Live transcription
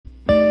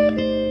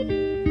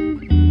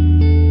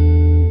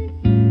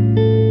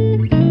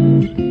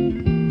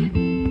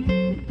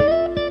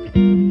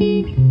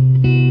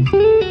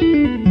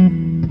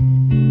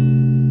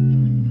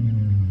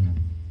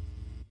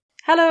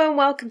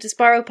welcome to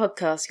Spiral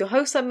Podcast. Your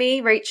hosts are me,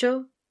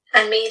 Rachel.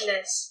 And me,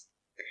 Liz.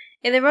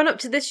 In the run-up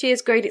to this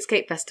year's Great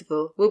Escape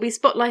Festival, we'll be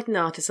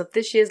spotlighting artists of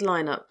this year's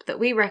lineup that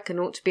we reckon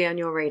ought to be on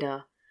your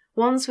radar,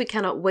 ones we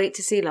cannot wait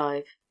to see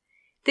live.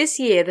 This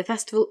year, the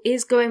festival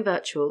is going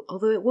virtual,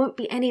 although it won't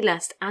be any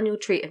less the annual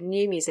treat of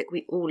new music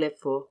we all live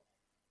for.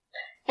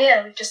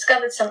 Yeah, we've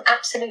discovered some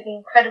absolutely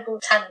incredible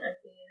talent over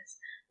the years.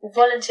 We've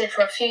volunteered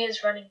for a few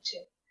years running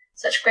too.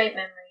 Such great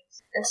memories.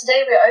 And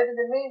today we're over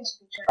the moon to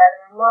be joined by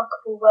the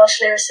remarkable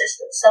Welsh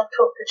lyricist and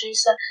self-taught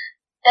producer,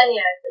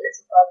 Ennio, the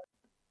Little Brother.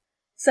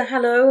 So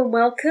hello and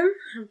welcome.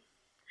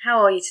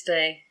 How are you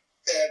today?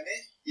 Me?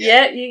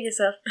 Yeah, you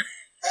yourself.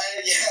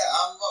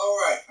 I'm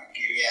alright, thank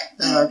you, yeah.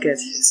 Oh, good.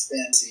 It's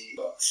been busy,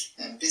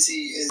 but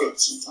busy is good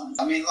sometimes.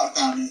 I mean,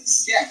 lockdown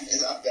is,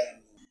 I've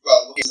been,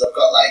 lucky I've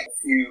got like a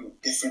few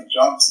different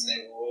jobs and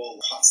they were all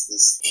classed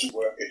as key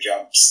worker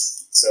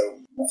jobs, so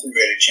nothing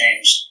really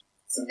changed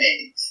for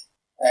me.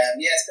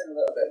 It's been a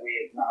little bit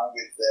weird now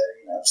with,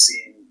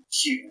 seeing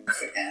humans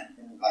again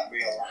in like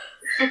real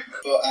life.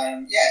 But,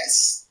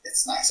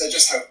 it's nice. I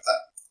just hope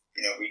that,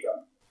 we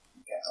don't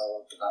get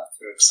all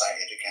too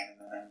excited again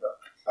and then end up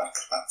back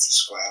to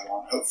square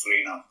one.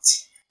 Hopefully not.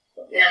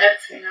 But, yeah,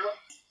 hopefully not.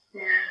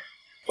 Yeah.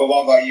 But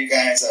what about you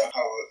guys? How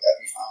have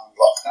you found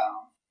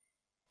lockdown?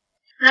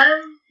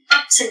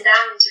 Ups and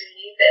downs,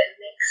 really. A bit of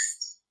a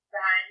mixed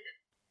bag.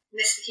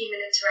 Miss the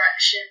human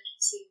interaction.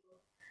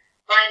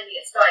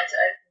 Finally, it's starting to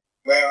open.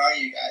 Where are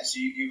you guys?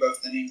 You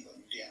both in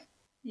England, yeah?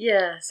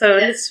 Yeah, so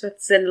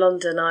Elizabeth's in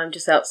London, I'm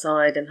just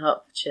outside in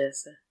Hertfordshire,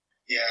 so...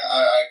 Yeah,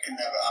 I can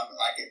never... I'm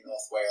like in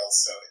North Wales,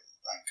 so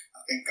it's like...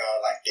 I think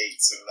our like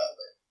dates are a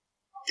little bit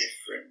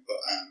different,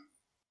 but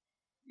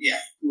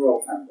we're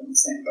all kind of in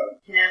the same boat.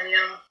 Yeah, we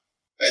are.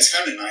 But it's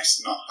kind of nice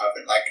not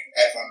having like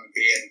everyone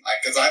being like...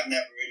 Because I've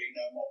never really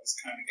known what was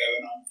kind of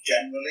going on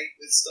generally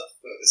with stuff,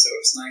 but so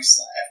it's nice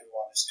that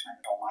everyone is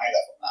kind of on my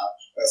level now,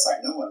 where it's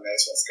like no one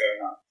knows what's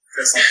going on.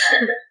 It's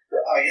like,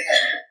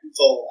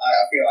 people,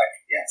 I feel like,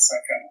 yes,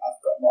 I've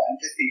got more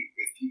empathy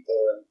with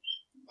people and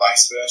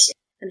vice versa.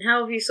 And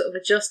how have you sort of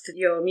adjusted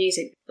your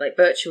music, like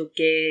virtual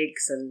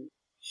gigs and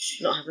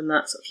not having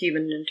that sort of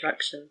human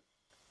interaction?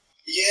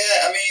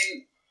 Yeah, I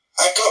mean,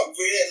 I got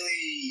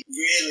really,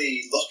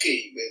 really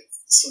lucky with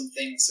some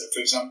things. So,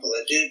 for example,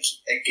 I did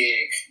a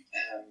gig,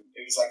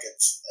 it was like a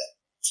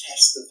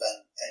test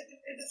event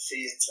in a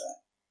theatre.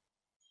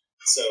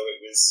 So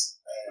it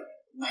was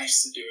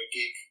nice to do a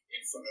gig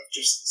in front of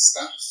just the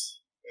staff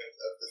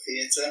of the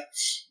theatre.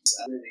 It's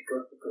really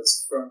good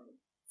because from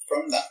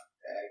that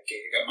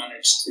gig I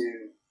managed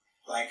to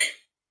like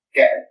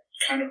get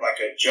kind of like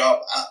a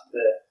job at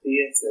the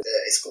theatre.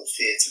 It's called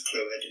Theatre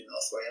Clwyd in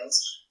North Wales.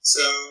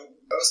 So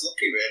I was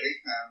lucky really.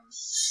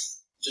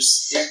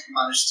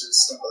 Managed to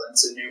stumble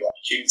into new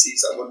opportunities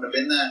that wouldn't have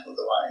been there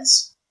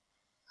otherwise.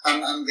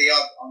 And the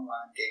odd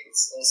online gig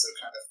is also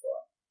kind of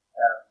fun.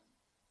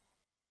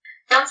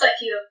 Sounds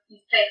like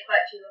you've played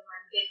quite a few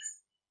online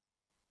gigs.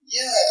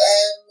 Yeah,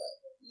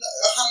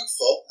 a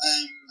handful.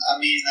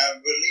 I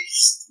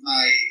released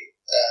my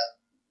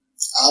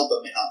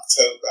album in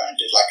October and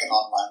did like an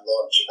online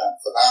launch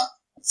event for that.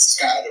 It's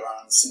scattered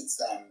around since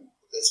then.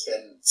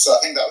 So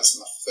I think that was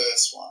my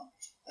first one.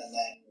 And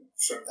then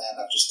from then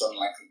I've just done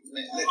like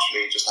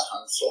literally just a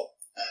handful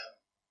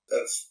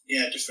of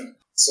different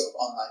sort of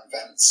online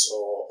events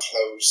or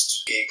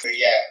closed gigs.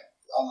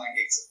 But online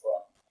gigs are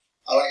fun.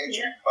 I like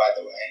your drink, by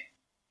the way.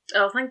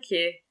 Oh, thank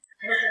you.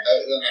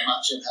 The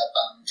matching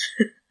headband.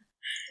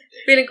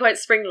 Feeling quite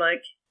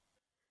spring-like.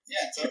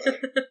 Yeah, totally.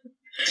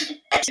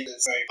 Actually,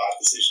 it's a very bad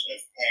decision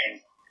of playing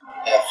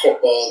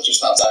football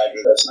just outside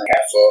with this like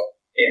effort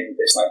in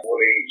this like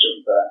woolly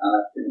jumper, and I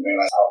didn't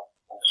realise how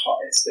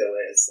hot it still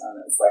is,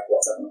 and it's like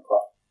 7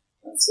 o'clock,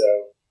 and so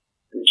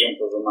the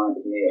jumper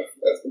reminded me of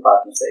the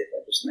bad mistake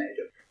I just made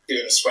of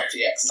doing a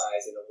sweaty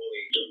exercise in a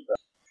woolly jumper.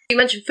 You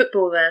mentioned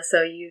football there,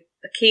 so are you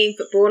a keen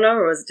footballer,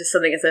 or is it just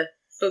something as a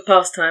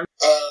pastime?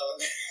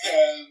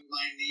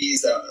 My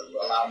knees don't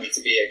allow me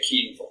to be a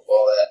keen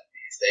footballer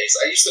these days.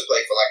 I used to play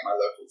for like my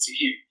local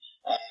team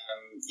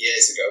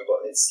years ago,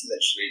 but it's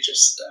literally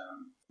just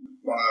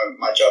one of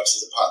my jobs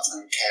as a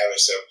part-time carer,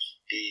 so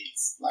he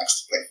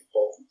likes to play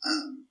football.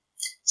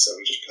 So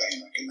we just play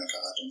like in the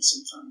garden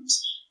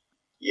sometimes.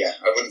 Yeah,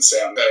 I wouldn't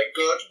say I'm very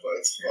good, but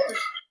it's fun.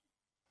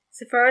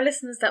 So for our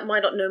listeners that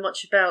might not know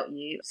much about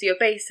you, so you're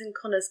based in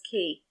Connors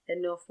Quay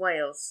in North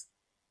Wales.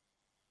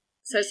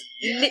 So it's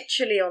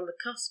literally on the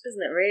cusp,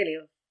 isn't it, really,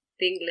 of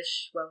the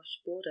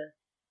English-Welsh border?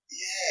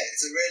 Yeah,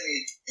 it's a really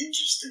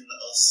interesting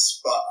little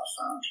spot I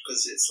found,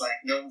 because it's like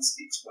no one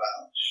speaks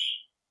Welsh.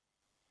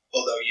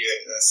 Although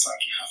it's like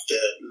you have to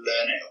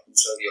learn it up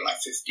until you're like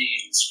 15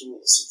 in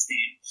school,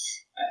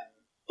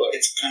 16. But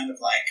it's kind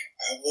of like,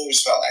 I've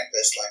always felt like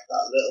there's like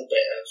that little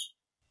bit of,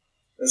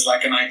 there's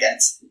like an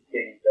identity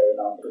thing going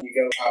on. But you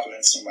go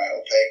travelling somewhere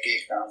or play a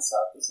gig down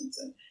south or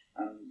something,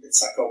 and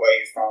it's like, oh, where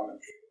are you from? And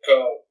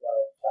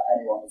that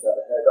anyone has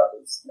ever heard of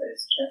is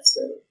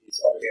Chester, which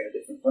is obviously in a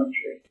different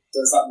country.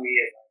 So it's that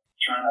weird, like,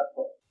 trying to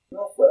put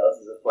North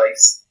Wales as a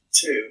place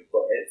too,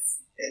 but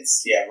it's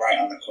right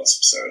on the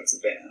cusp, so it's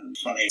a bit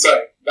funny.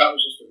 Sorry, that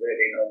was just a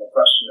really normal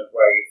question of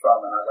where you're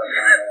from, and I went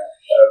down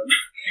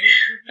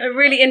there. A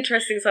really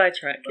interesting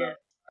sidetrack, yeah.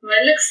 Well,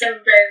 it looks so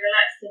very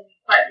relaxed and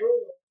quite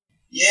rural.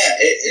 Yeah,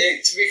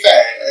 to be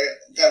fair,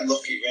 they're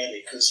lucky really,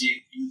 because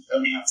you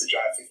only have to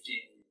drive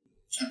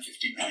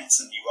 10-15 minutes,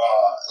 and you've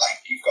got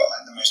like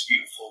the most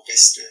beautiful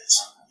vistas,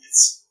 and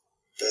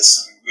there's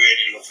some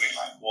really lovely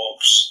like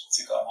walks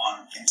to go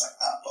on and things like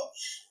that. But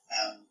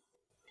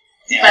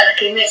yeah, Quite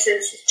lucky. Makes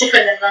it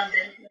different than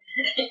London.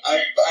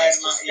 I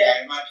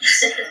imagine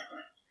so.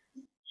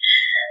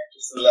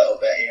 Just a little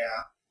bit,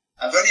 yeah.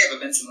 I've only ever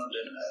been to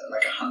London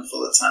like a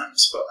handful of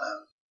times, but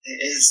it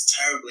is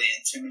terribly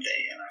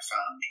intimidating, I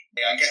found.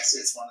 I guess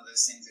it's one of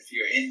those things, if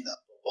you're in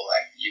that bubble,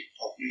 like, you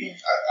probably,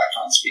 I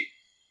can't speak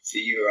for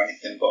you or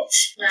anything, but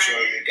I'm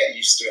sure you'll get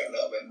used to it a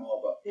little bit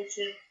more. But Me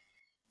too.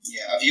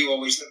 yeah, have you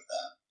always lived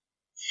there?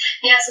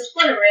 Yeah, so I was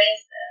born and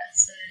raised there,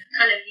 so I'm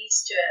kind of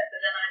used to it, but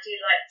then I do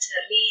like to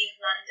leave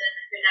London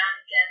every now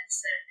and again,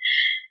 so,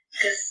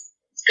 because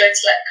go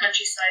to like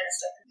countryside and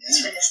stuff, and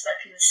just when you're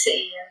stuck in the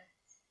city, and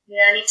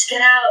yeah, I need to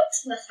get out,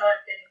 that's how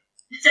I'm feeling.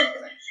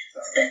 Totally.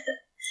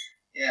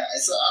 Yeah, I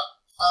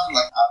found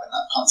like having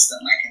that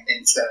constant like an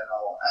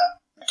internal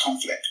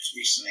conflict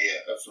recently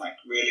of like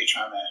really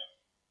trying to,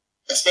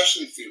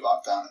 especially through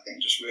lockdown, I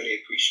think, just really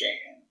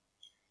appreciating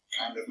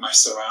kind of my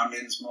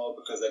surroundings more,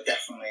 because I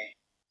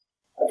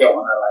don't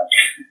want to like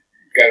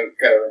go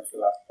into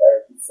like a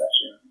therapy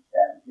session,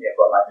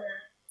 but like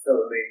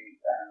totally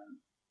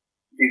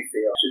do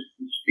feel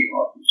you should be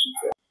more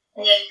appreciative.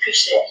 Yeah, you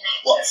appreciate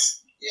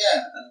nature.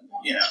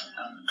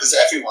 And because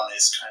everyone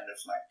is kind of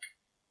like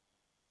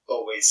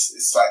always,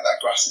 it's like that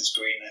grass is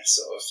greener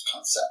sort of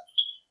concept.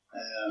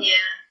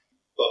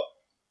 But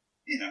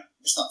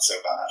it's not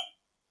so bad.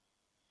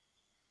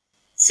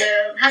 So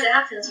as it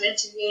happens, we're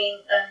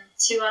interviewing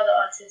two other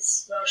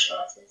artists, Welsh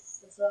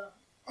artists as well.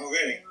 Oh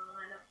really?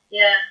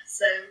 Yeah,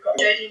 so we've got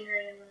Jodie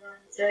Marie in the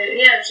line. So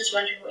yeah, I was just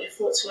wondering what your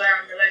thoughts were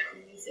on the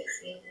local music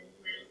scene in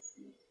Wales.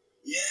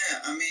 Yeah,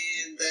 I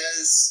mean,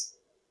 there's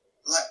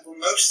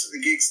most of the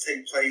gigs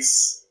take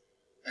place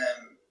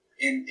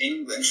in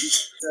England.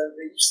 So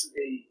there used to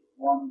be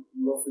one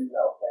lovely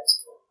little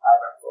place called High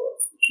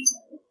Records, which is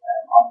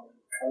on the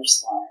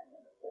coastline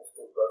in a place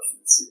called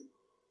Broken Sea.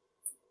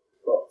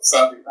 But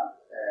sadly,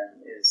 that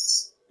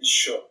is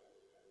shut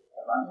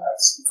around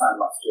sometime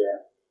last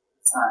year.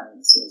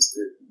 Time seems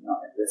to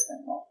not exist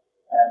anymore.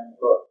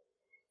 But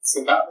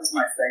so that was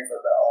my favourite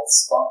little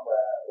spot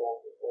where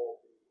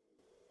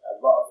a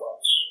lot of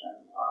Welsh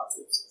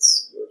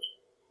artists would,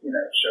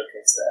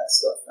 showcase their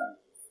stuff.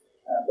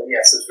 But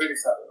yeah, so it's really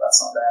sad that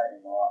that's not there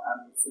anymore.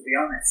 And to be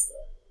honest,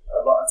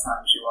 a lot of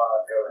times you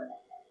are going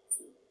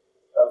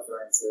over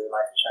into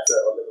like Chester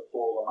or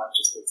Liverpool or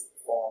Manchester to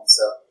perform.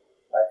 So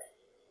like,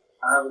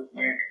 I would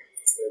really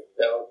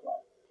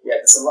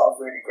there's a lot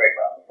of really great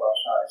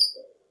Welsh artists,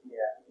 but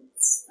yeah,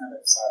 it's kind of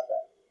sad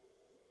that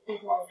we'll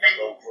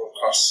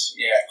cross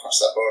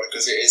that border,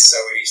 because it is so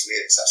easily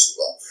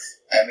accessible.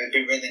 It'd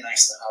be really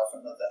nice to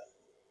have another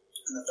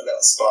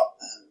little spot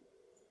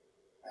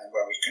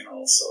where we can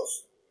all sort of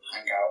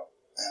hang out.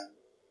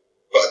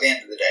 But at the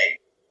end of the day,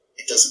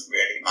 it doesn't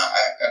really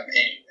matter.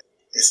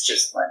 It's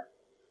just like,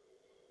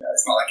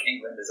 it's not like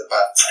England is a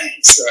bad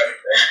place or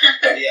anything.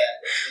 But yeah,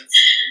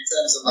 in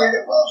terms of like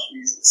the Welsh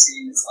music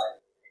scene, it's like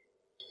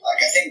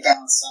I think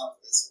down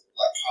south, there's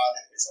like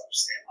Cardiff is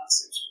obviously a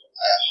massive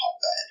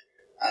hotbed,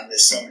 and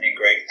there's so many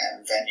great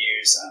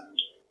venues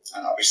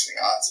and obviously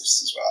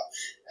artists as well.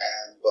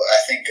 But I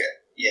think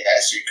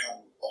as you come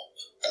up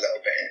a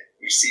little bit,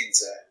 we seem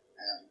to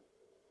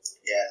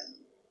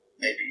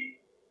maybe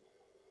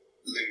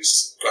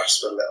lose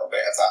grasp a little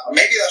bit of that, or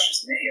maybe that's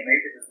just me, and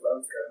maybe there's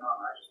loads going on.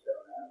 I just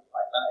don't know.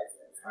 Like that is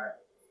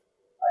entirely.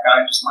 Like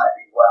I just might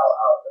be well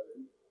out of the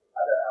loop.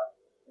 I don't know.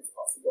 It's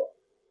possible.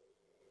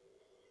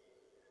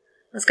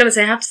 I was going to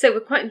say, I have to say,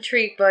 we're quite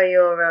intrigued by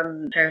your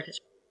heritage.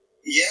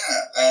 Yeah,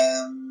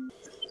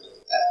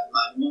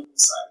 my mum's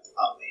side of the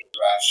family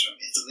arrived from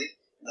Italy,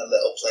 in a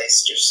little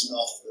place just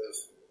north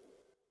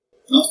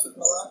of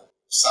Milan,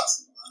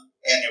 south of Milan.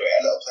 Anyway,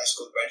 a little place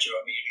called Reggio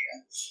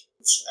Emilia.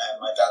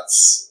 My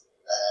dad's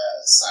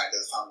side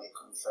of the family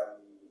come from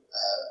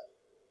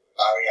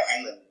Barry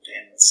Island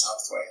in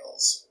South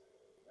Wales.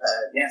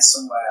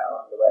 Somewhere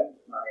along the way,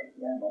 my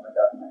mum and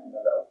dad met in a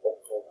little pub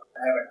called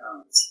Parent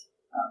Hounds,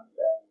 and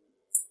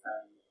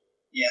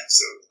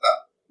so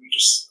that we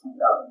just hung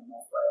out in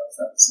North Wales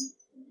ever since.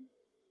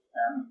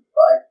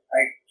 But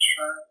I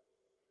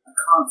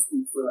can't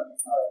speak fluent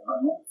Italian. My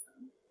mum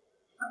can,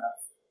 and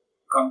I've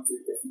gone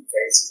through different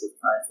phases of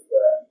trying to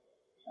learn.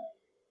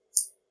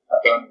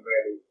 I've only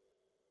really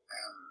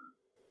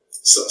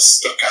sort of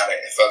stuck at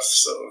it if I've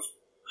sort of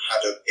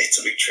had an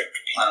Italy trip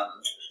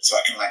planned, so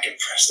I can like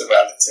impress the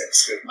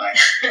relatives with my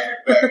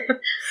very,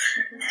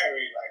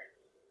 very like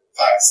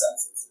 5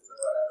 sentences or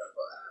whatever.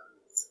 But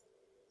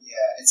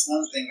it's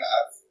one thing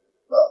that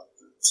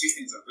the 2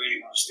 things I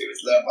really want to do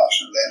is learn Welsh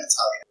and learn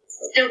Italian.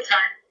 Still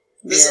time.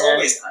 There's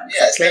always time.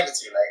 Yeah, exactly. It's never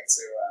too late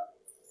to.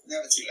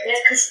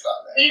 Yeah, because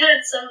we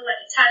heard some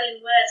like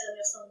Italian words on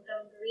your song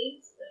 "Dungaree."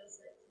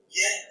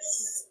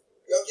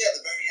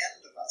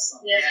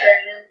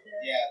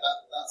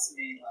 That's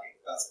me. Like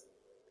that's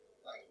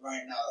like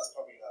right now. That's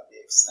probably like the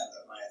extent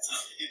of my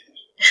Italian.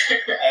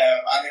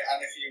 And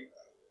if you,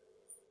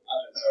 I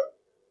don't know,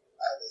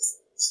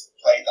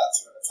 played that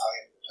to an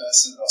Italian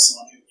person or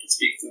someone who could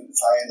speak fluent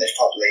Italian, they'd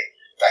probably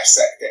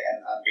dissect it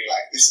and be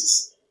like, "This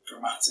is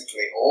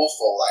grammatically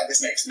awful. Like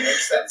this makes no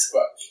sense,"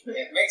 but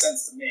it makes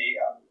sense to me.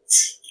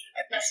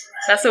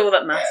 That's all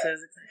that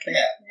matters, exactly.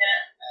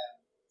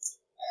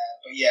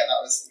 But yeah,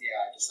 that was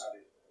I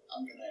decided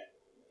I'm gonna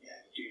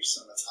do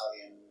some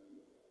Italian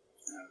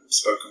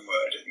spoken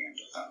word at the end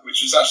of that,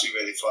 which was actually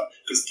really fun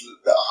because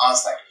the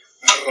R's like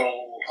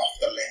roll off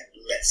the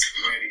list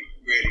really,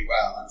 really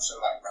well, and so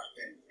like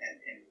rapping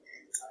in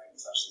Italian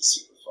is actually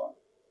super fun.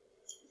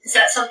 Is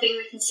that something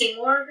we can see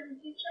more of in the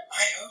future?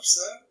 I hope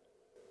so.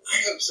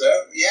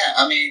 Yeah,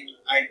 I mean,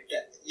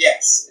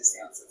 yes is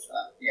the answer to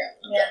that. Yeah.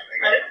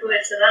 I look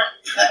forward to that.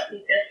 That'd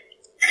be good.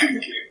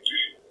 Thank you.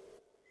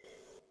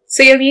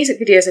 So your music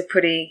videos are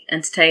pretty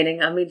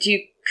entertaining. I mean, do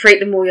you create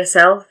them all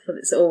yourself?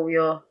 It's all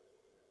your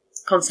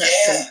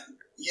concepts?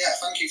 Yeah,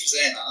 thank you for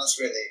saying that. That's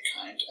really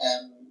kind.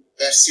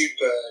 They're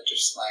super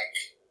just like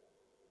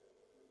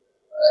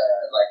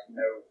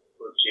no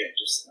budget,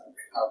 just like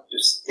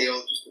they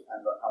all just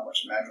depend on how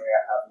much memory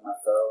I have in my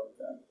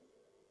phone.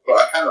 But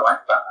I kind of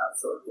like that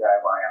sort of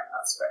DIY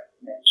aspect,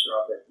 nature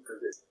of it,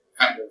 because it's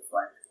kind of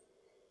like,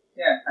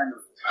 kind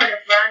of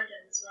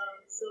random as well.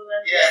 So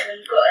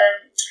we've got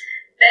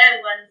bear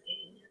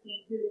onesie.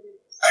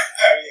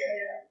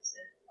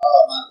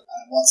 Oh man!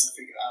 And once I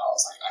figured it out, I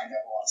was like, I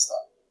never want to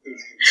stop hula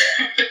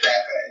hooping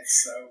ever. It's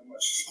so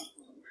much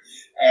fun.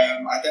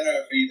 I don't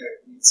know if either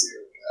of you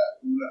two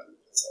hula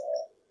hoop at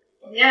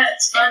all. Yeah,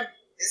 it's fun.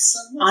 It's so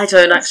much I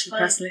don't actually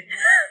personally.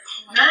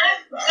 I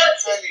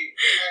highly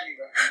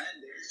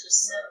recommend it. It's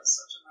just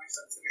such a nice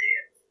activity,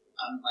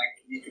 and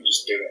like you can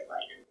just do it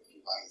like if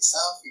you by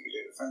yourself, you can do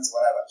it with friends,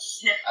 whatever.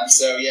 Yeah. And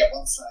so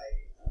once I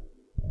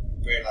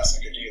realised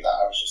I could do that,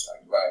 I was just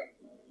like, right,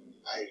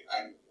 I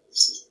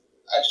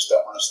just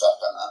don't want to stop,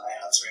 and I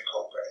had to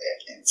incorporate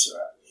it into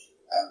a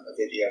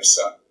video.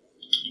 So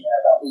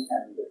that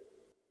weekend,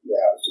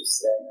 I was just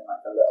staying in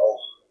like a little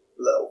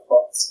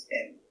hut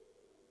in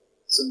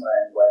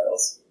somewhere in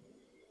Wales.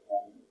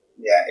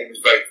 It was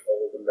very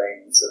cold and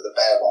rainy, so the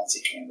bear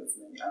onesie came with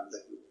me, and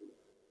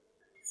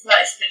it's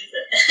nice, isn't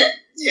it?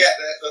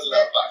 There's a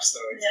little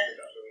backstory to the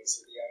Dr. Louise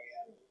video.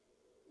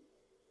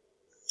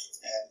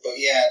 But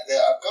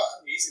I've got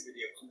a music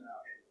video coming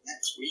out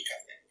next week, I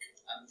think,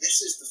 and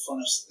this is the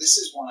funnest. This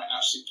is one I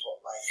actually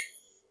put like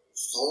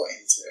thought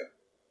into.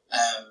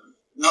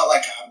 Not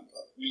like I haven't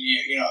put,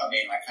 you know what I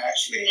mean? Like I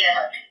actually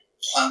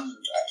planned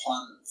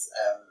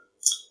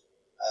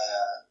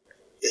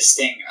this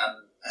thing,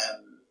 and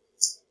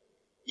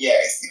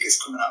I think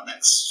it's coming out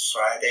next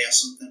Friday or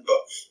something.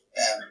 But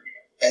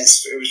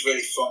it was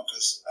really fun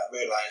because I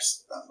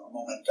realised that my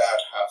mum and dad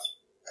have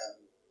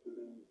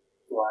blue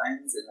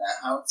blinds in their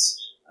house,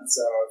 and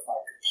so I was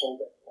like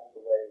pulled it all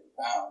the way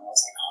down. I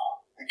was like,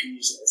 I can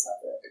use it as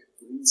like a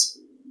green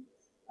screen,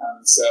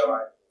 and so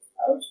I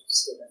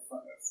stood in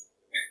front of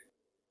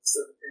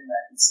in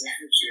their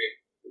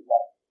conservatory with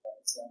like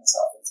turn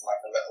myself into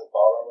like a little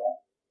borrower,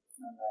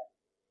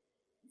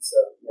 and so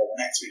the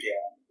next video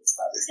is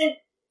like this.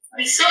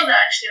 We saw that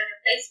actually on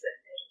your Facebook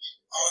page.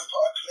 Oh, I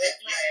put a clip.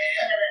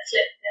 Yeah. That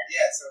clip.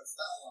 Yeah, so it's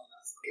that one.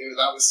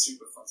 That was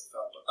super fun to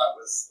film, but that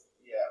was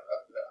a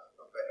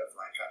bit of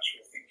like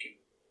actual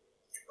thinking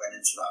went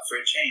into that for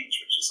a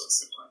change, which is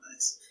also quite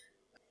nice.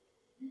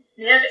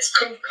 Yeah, it's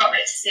cool. Can't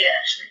wait to see it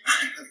actually.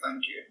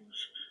 Thank you.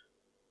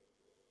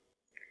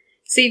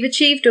 So you've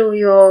achieved all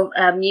your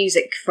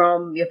music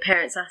from your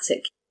parents'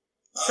 attic.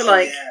 So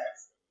the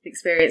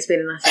experience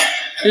being an attic,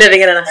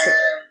 living in an attic.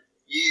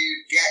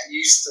 You get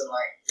used to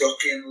like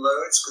ducking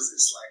loads because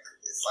it's like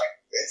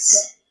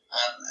this,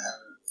 and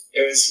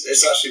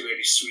it's actually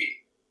really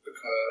sweet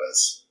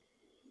because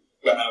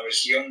when I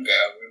was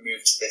younger we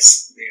moved to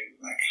this new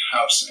like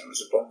house and it was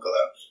a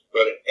bungalow,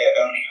 but it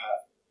only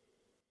had,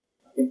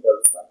 I think there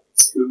was like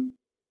two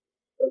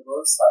of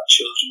us, like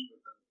children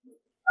with them,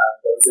 and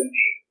there was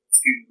only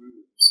 2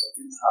 rooms, so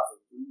I didn't have a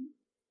room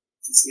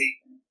to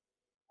sleep in.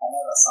 I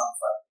know that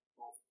sounds like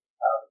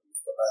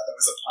but there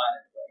was a plan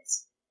in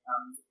place,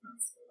 and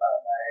so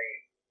like my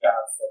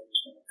dad said he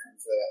was going to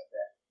convert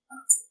the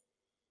attic.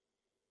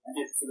 And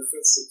for the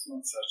first 6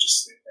 months I was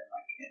just sleeping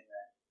like in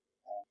the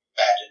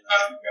bed in the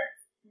living room,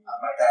 and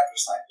my dad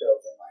was like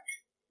building, like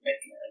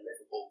making it a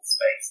livable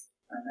space,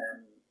 and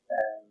then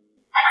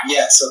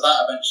so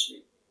that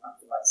eventually,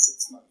 after like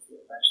 6 months,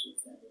 it eventually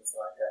turned into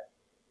like a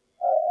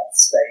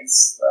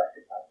space that I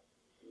could have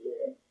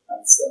live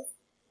and stuff,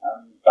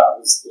 and that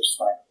was just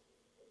like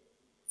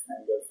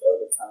kind of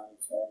over time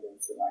turned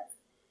into like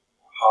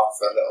half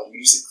a little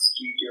music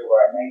studio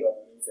where I made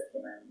all the music,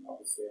 and then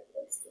obviously a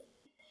place to.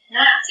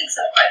 No, attics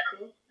are quite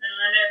cool. I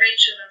know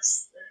Rachel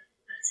loves the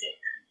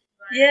attic.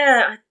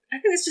 Yeah, I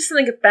think there's just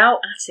something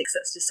about attics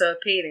that's just so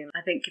appealing.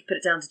 I think you put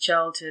it down to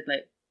childhood,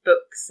 like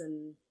books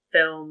and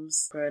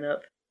films growing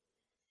up.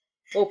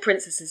 All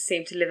princesses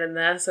seem to live in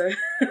there, so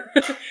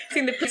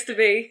seem the place to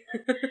be.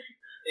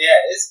 Yeah,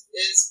 it's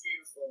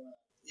beautiful.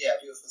 Yeah,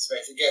 beautiful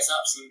space. It gets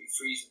absolutely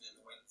freezing in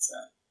the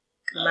winter.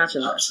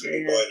 Imagine that.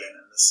 Absolutely Yeah. boiling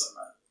in the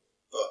summer.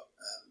 But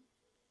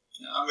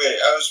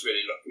I was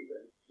really lucky,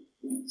 really.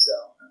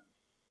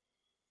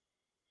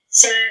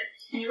 So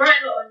you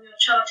write a lot on your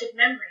childhood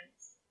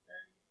memories.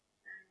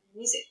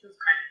 Music feels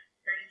kind of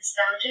very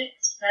nostalgic,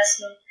 it's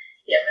personal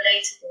yet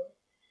relatable.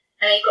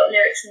 And you've got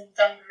lyrics in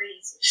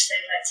dungarees which say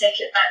like,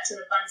 take it back to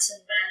the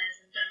Bunsen burners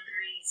and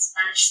dungarees,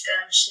 Spanish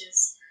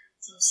skirmishes,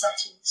 some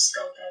subtle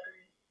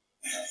skullduggery.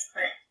 That's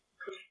quite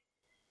cool.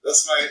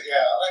 That's I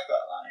like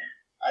that line.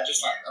 I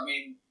just like, I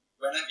mean,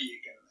 whenever you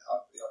can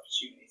have the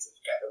opportunity to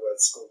get the word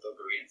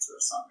skullduggery into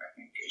a song, I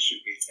think it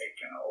should be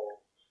taken at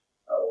all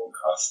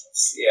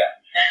costs. Yeah.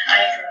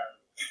 I agree.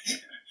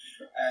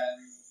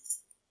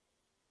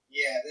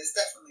 Yeah, there's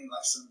definitely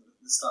like some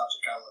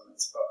nostalgic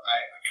elements, but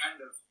I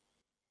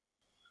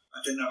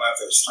don't know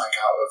whether it's like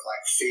out of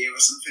like fear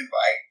or something,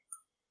 but I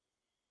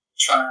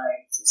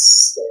try to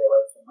stay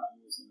away from like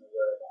using the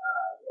word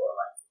I or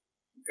like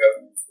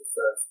going into the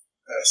third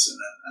person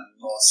and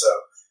more so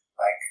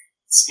like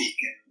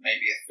speaking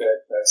maybe a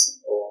third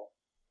person or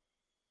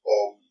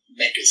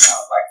make it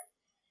sound like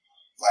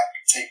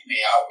take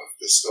me out of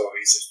the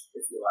stories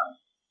if you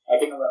like. I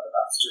don't know whether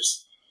that's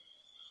just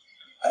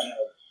instead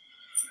of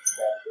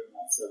being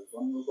like so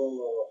vulnerable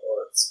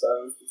or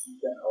exposed to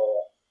something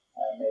or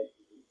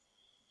maybe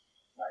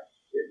like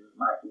it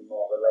might be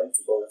more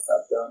relatable if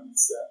I don't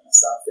insert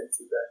myself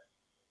into the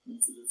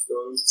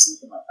stories or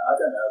something like that. I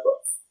don't know, but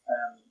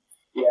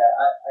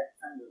I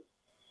kind of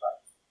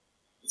like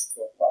just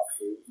talk about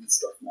food and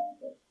stuff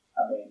mainly.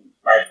 I mean,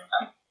 like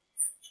I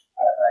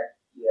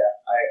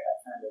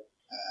kind of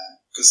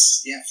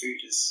because food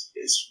is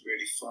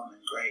really fun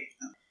and great.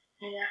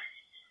 Yeah,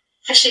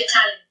 especially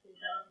Italian food.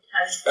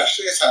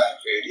 Especially Italian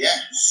food,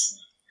 yes.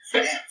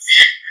 Yes.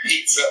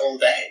 Pizza all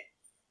day.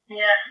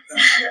 Yeah.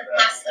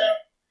 Pasta.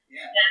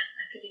 Yeah.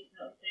 I could eat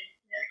that all day.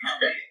 It can't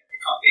be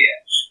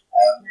it.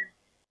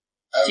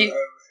 Do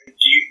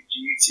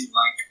you two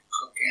like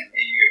cooking? Are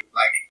you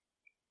like?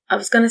 I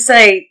was going to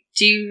say,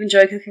 do you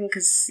enjoy cooking?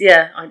 Because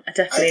I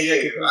definitely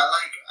enjoy cooking.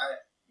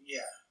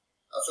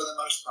 For the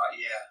most part,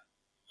 yeah.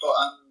 But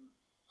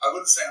I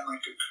wouldn't say I'm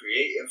like a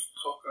creative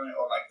cook or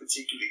like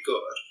particularly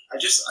good. I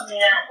don't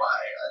know why.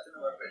 I don't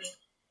know whether it's.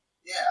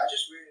 Yeah, I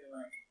just really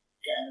like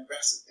getting a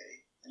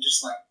recipe and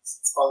just like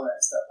following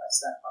it step by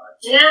step.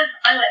 Yeah,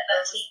 I like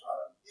that too.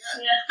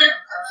 Yeah. And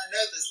I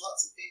know there's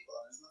lots of people,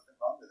 and there's nothing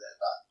wrong with it,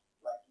 that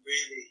like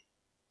really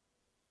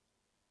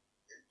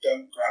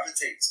don't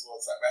gravitate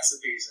towards like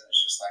recipes, and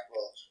it's just like,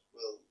 well,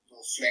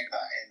 we'll fling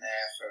that in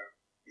there for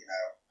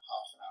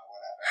half an hour,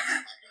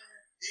 whatever.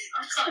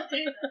 I can't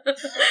do that.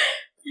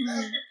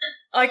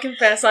 I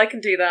confess, I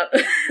can do that.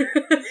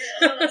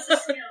 Oh, that's a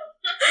skill.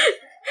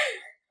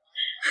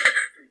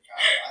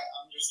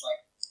 I'm just like,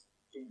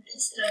 boom,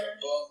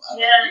 and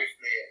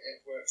usually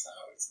it works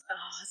out.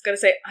 I was going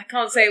to say, I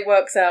can't say it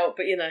works out,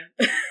 but Yeah. Being able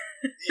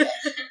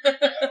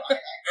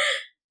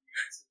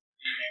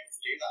to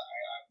do that, I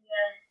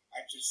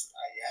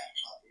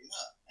can't do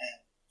that. And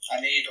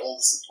I need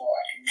all the support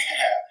I can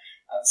get,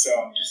 and so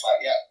I'm just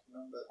like,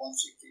 number 1,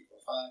 2, 3,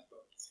 4, 5.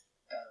 But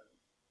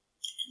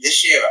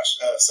this year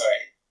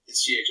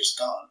just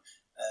gone,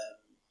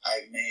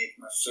 I made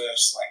my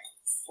first like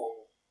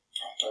full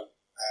proper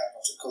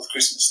what's it called,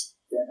 Christmas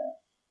dinner.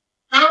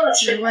 Oh,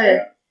 that's really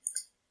weird.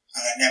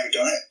 And I'd never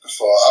done it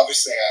before.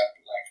 Obviously, I'd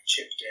like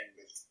chipped in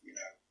with the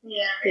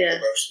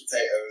roast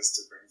potatoes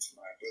to bring to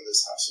my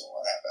brother's house or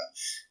whatever.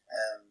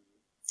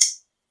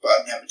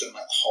 But I'd never done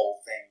like the whole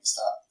thing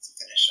start to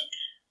finish,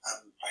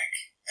 and like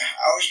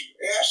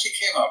it actually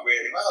came out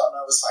really well. And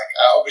I was like,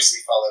 I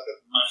obviously followed a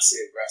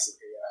massive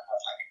recipe, and I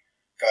had like,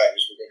 it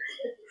was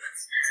ridiculous.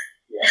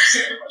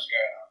 So much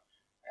going on.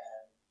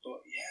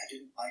 But I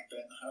didn't like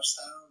burn the house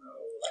down, or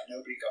like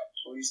nobody got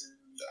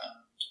poisoned,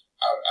 and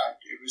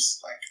it was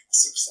like a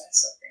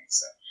success, I think.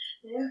 So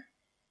yeah.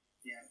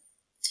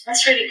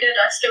 That's really good.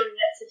 I still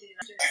yet to do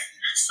that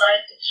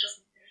side dish,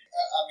 wasn't it?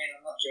 I mean,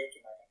 I'm not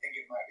joking. Like, I think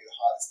it might be the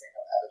hardest thing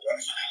I've ever done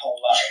in my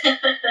whole life,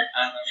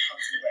 and I'm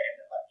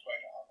contemplating like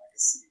putting it on like a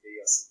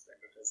CV or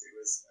something, because it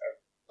was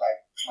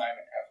like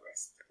climbing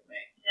Everest for me.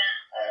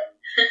 Yeah.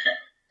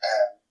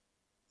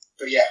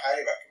 But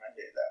highly recommend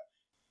it though.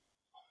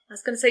 I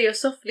was going to say, your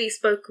softly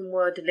spoken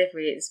word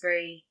delivery is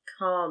very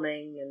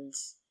calming and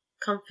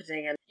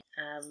comforting. And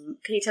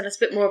can you tell us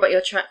a bit more about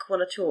your track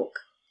 "Wanna Talk"?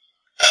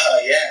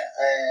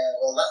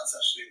 Well, that's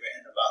actually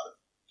written about the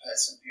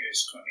person who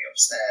is currently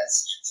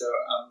upstairs. So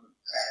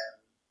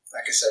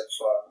like I said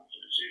before, I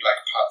do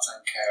like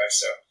part-time carer.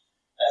 So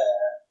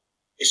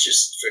it's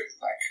just for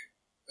like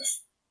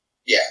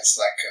it's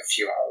like a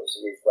few hours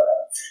a week,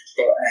 whatever.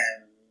 But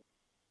I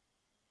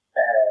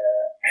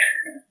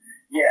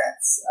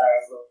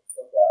love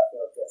that. I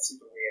feel like that's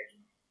super weird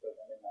that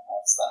I'm in the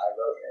house that I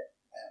wrote it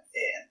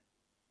in.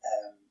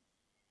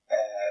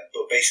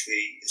 But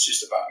basically, it's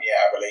just about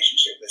a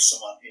relationship with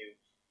someone who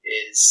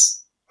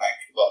is like,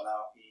 well,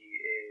 now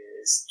he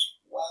is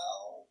 12.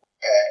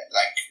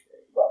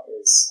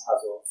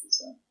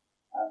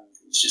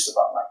 it's just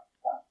about like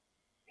that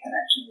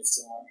connection with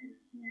someone who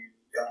you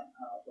don't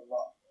have a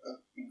lot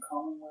in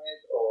common with,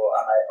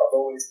 and I've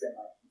always been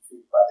like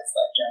intrigued by this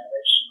like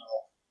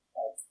generational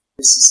like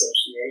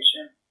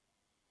disassociation,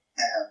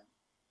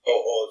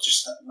 or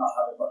just not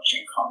having much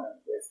in common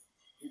with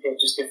people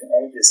of just different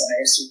ages, and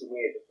it is super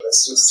weird. There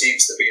still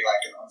seems to be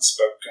like an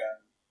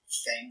unspoken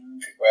thing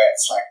where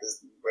it's like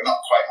we're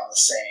not quite on the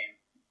same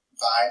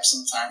vibe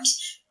sometimes,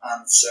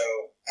 and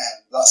so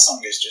that song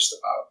is just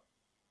about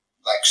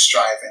like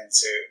striving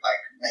to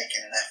like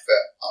making an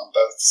effort on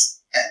both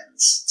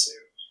ends to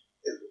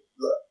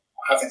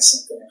having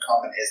something in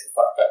common is the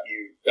fact that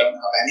you don't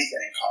have anything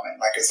in common.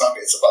 Like as long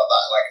as it's about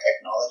that like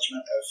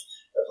acknowledgement of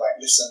like,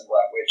 listen,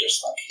 we're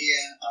just like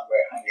here and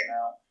we're hanging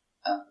out,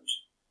 and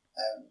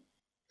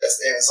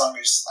as long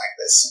as like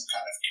there's some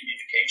kind of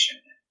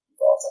communication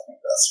involved, I think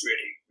that's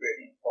really,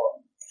 really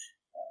important.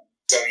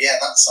 So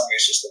yeah, that song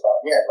is just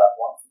about like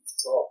wanting to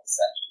talk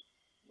essentially.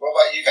 What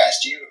about you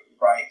guys? Do you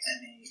write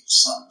any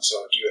songs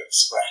or do you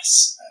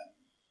express?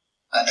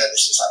 I know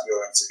this is like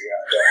your interview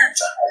and I don't want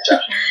to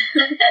hijack,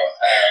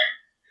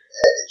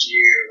 but do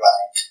you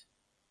like,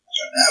 I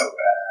don't know,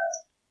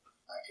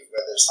 like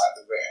whether it's like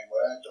the written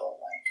word or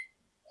like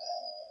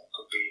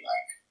could be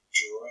like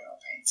drawing or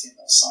painting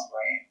or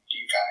songwriting?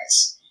 Do you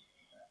guys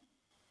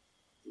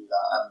do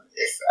that? And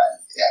if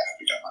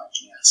you don't mind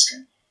me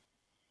asking.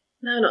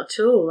 No, not at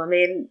all. I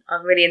mean,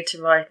 I'm really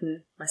into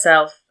writing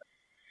myself.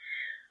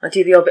 I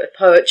do the odd bit of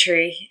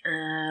poetry.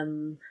 I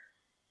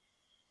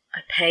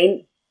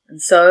paint and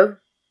sew.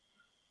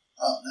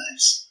 Oh,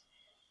 nice.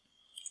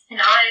 And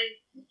I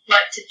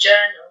like to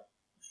journal.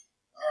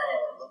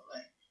 Oh,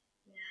 lovely.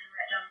 Yeah, I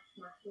write down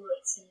my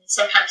thoughts, and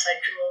sometimes I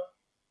draw.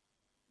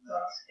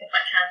 Well, if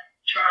I can,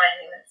 try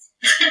anyways.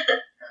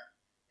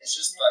 It's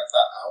just like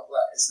that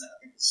outlet, isn't it? I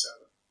think it's so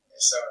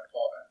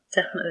important.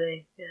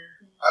 Definitely, yeah.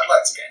 I'd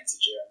like to get into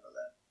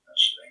journaling,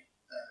 actually.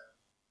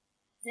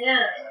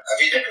 Yeah.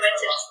 Have you done it for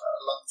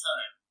a long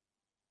time?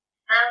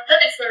 I've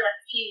done it for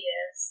like a few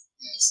years.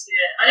 Yeah. Just do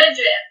it. I don't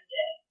do it every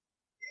day.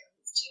 Yeah.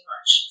 It's too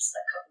much. Just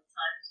like a couple of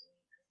times a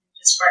week.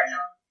 Just write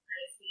down how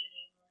you're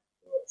feeling,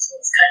 what's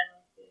going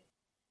on with you.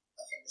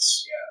 I think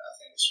it's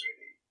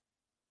really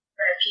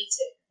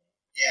Therapeutic.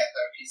 Yeah,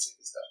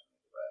 therapeutic is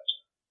definitely the word.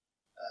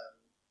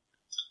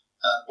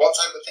 What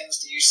type of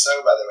things do you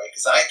sew, by the way?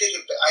 Because I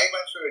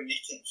went through a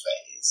knitting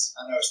phase.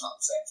 I know it's not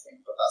the same thing,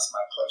 but that's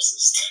my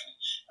closest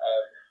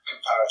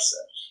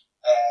comparison.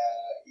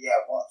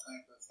 What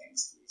type of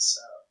things do you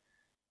sew?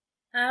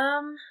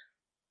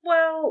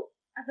 Well,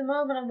 at the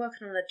moment I'm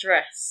working on a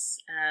dress.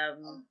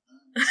 Nice.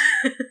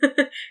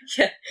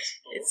 Yeah,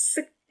 Cool. it's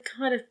a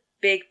kind of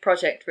big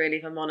project, really,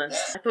 if I'm honest.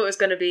 Yeah. I thought it was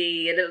going to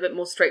be a little bit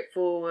more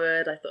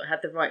straightforward. I thought I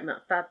had the right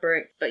amount of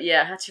fabric, but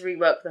yeah, I had to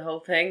rework the whole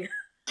thing.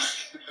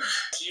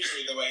 It's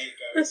usually the way it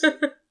goes with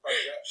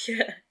projects.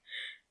 Yeah.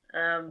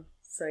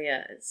 So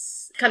yeah,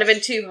 it's kind of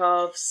in two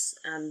halves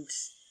and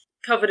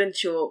covered in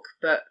chalk,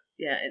 but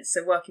yeah, it's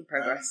a work in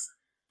progress.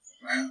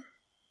 Wow.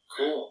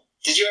 Cool.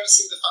 Did you ever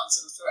see The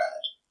Phantom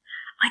Thread?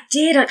 I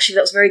did actually.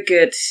 That was very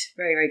good.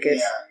 Very, very good.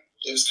 Yeah.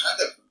 It was kind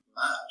of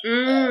mad.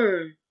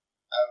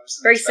 I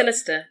wasn't Very expecting-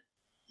 sinister.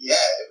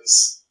 Yeah, it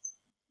was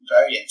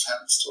very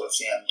intense towards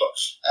the end. But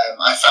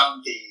I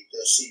found the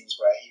scenes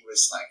where he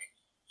was like,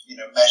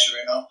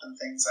 measuring up and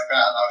things like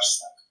that, and I was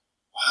just like,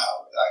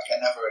 wow, like I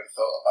never really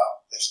thought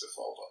about this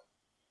before. But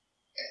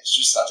it's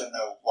just I don't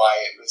know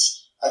why it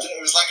was.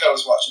 It was like I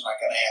was watching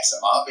like an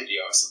ASMR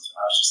video or something.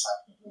 I was just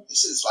like,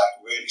 this is like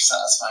really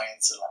satisfying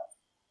to like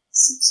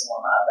see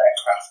someone at their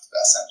craft,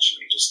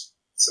 essentially, just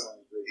someone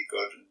who's really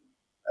good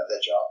at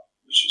their job,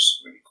 which is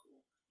really cool.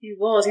 He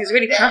was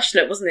really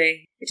passionate, wasn't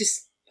he? It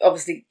just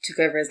obviously took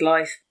over his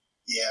life.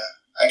 Yeah,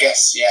 I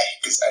guess,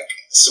 because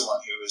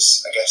someone who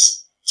was, I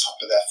guess, top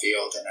of their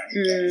field in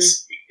anything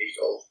is really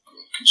all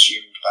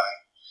consumed by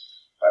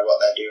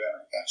what they're doing,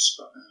 I guess.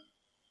 But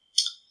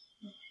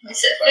Is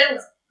it a film?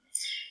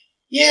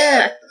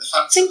 Yeah, The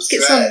Phantom I think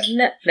it's Thread.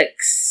 on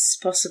Netflix,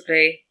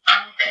 possibly.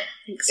 Okay.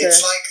 I think so.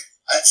 It's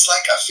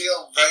like I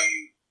feel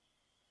very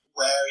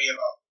wary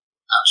about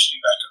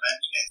actually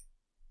recommending it.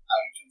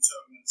 I can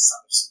totally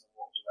understand if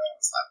someone walked away and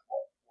was like,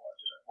 what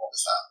was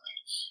that?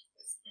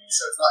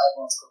 So it's not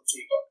everyone's cup of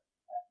tea, but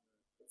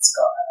it's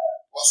got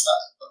what's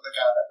that? But the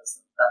guy that does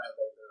Daniel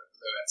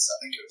Day-Lewis, I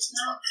think it was his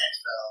film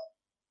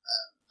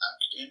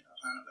acting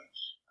apparently,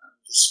 and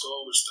the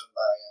score was done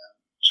by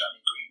Johnny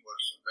Greenwood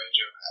from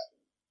Radiohead,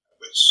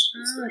 which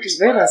is the I reason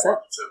didn't why I realise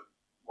that. wanted to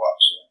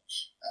watch it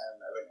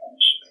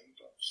initially.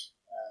 But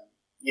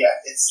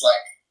it's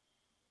like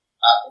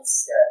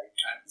it's scary.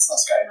 It's not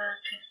scary.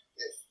 Okay.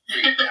 It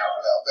freaked me out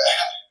a little bit.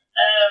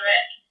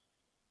 Right.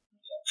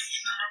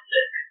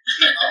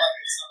 It's not like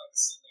a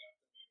Sunday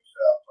afternoon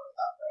film, put it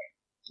that way.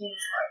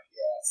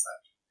 Yeah. It's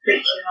like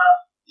Freak you out.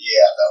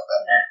 yeah, a little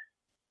bit.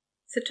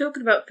 So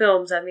talking about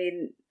films, I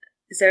mean,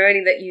 is there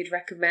any that you'd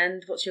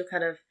recommend? What's your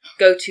kind of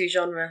go-to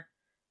genre?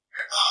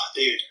 Oh,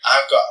 dude,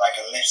 I've got like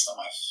a list on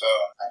my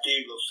phone. I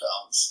do love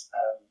films.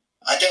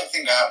 I don't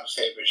think I have a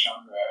favourite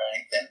genre or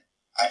anything.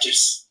 I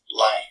just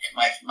like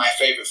my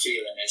favourite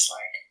feeling is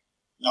like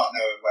not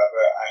knowing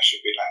whether I should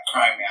be like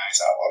crying my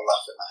eyes out or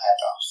laughing my head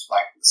off,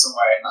 like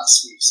somewhere in that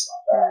sweet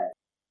spot there.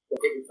 A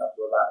good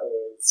example of that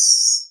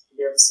is, have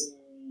you ever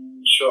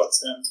seen Short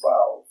Term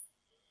 12?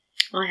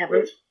 I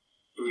haven't.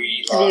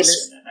 Brie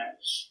Larson in it.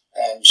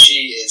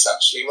 She is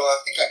actually, well,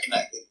 I think I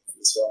connected with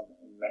this film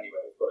in many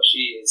ways, but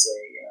she is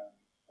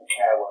a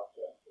care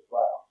worker as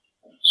well,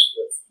 and she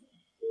does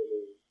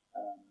really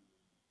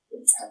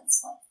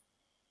intense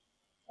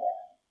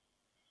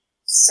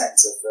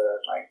centre for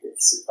like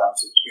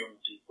disadvantaged young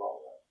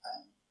people,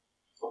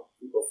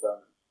 people from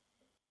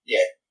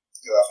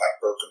who have like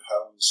broken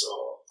homes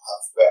or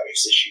have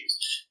various issues.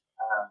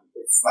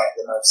 It's like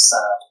the most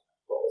sad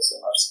but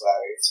also most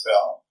hilarious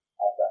film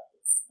ever.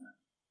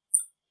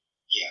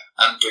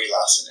 And Brie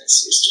Larson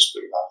is just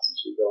Brie Larson.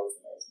 She's always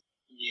amazing.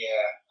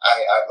 Yeah,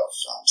 I love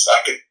films.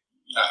 I could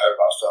natter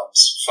about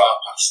films far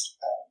past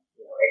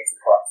 8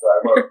 o'clock, so I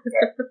won't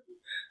forget.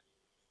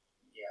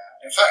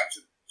 In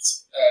fact,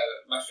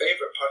 my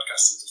favourite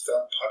podcast is a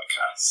film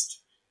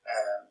podcast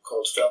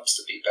called Films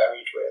to Be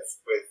Buried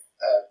with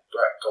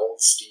Brett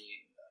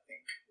Goldstein, I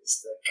think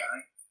is the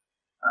guy.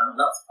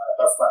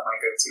 That's like my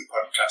go-to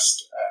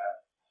podcast.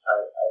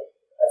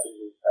 Every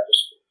week I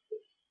just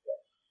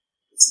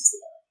listen to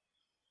that.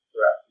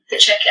 To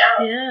check it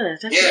out. Yeah,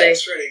 definitely. Yeah,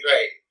 it's really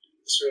great.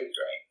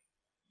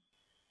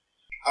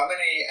 How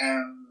many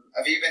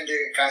have you been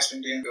doing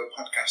your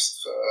podcast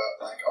for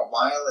like a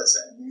while? Is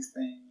it a new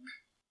thing?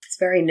 It's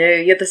very new.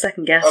 You're the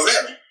second guest. Oh,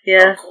 really?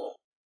 Yeah. Oh, cool.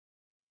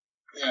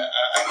 Yeah,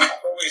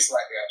 I've always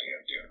liked the idea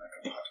of doing like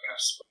a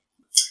podcast, but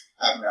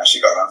I haven't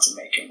actually got around to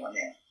making one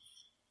yet.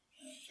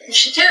 You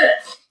should do it.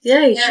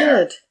 Yeah, you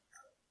should.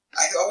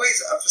 I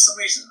always, for some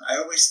reason, I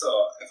always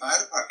thought if I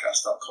had a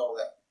podcast, I'd call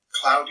it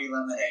Cloudy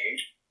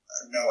Lemonade.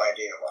 No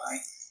idea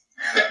why.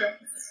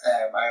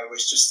 I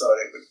always just thought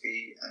it would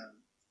be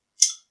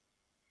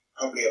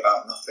probably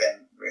about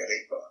nothing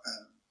really, but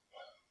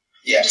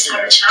just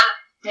have a chat.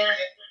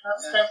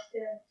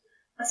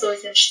 That's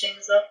always interesting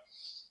as well.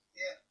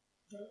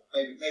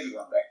 Maybe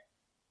one day.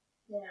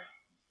 Yeah.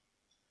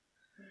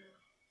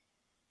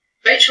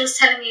 Rachel was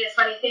telling me a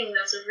funny thing.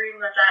 There was a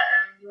rumour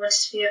that you wanted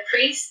to be a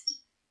priest.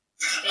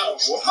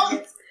 What?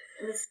 Wasn't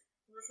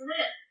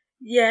it?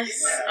 Yes,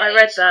 I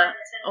read that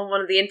on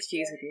one of the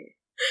interviews with you.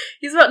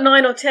 He's about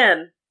 9 or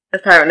 10,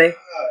 apparently. No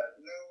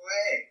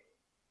way.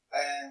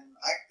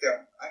 I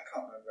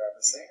can't remember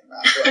ever saying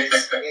that,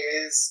 but it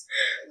is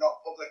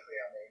not publicly,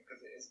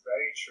 because it is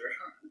very true.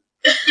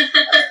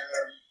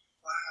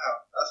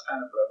 Wow, that's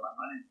kind of blown my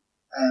mind.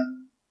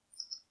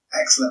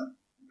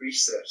 Excellent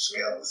research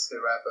skills,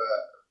 whoever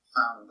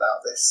found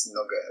out this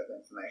nugget of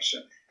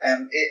information.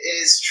 It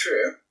is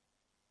true.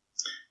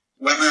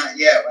 When I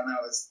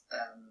was,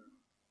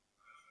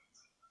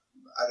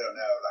 I don't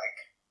know, like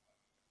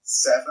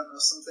 7 or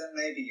something,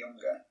 maybe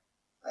younger.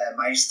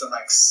 I used to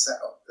like set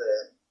up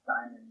the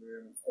dining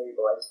room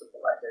table. I used to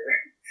put like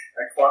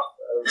a cloth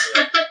over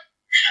it,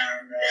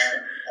 and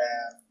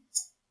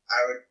I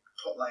would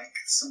put like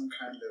some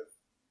kind of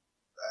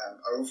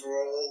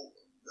overall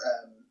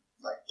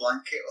like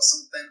blanket or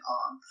something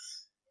on,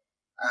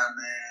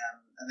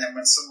 and then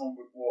when someone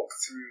would walk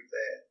through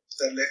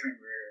the living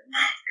room,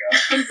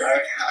 I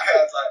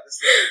had like this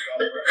little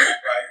goblet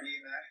of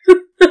Ribena,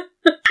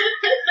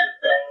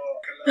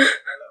 or a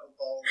little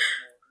bowl of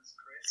Walker's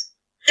crisp.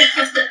 I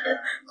think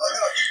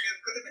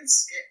it could have been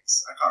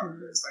Skips. I can't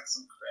remember. It's like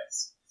some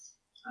crisp.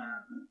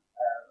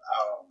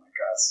 Oh my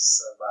god, this is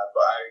so bad.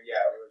 But I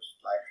would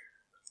like.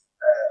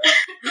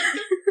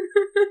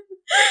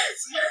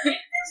 It's so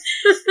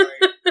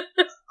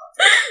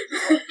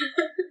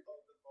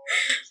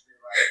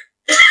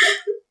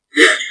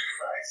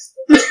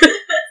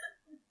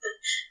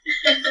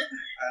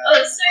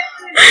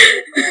cool.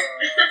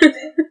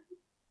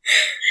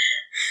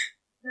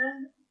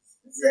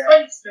 It's a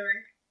funny story.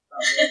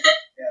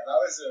 That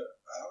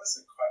was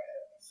quite a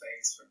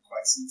phase for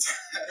quite some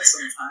time.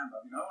 I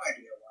have no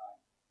idea why.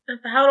 And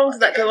for how long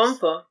did that go on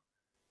for?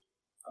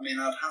 I'd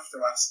have to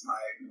ask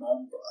my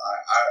mum, but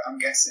I'm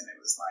guessing it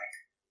was like,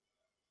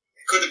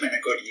 it could have been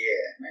a good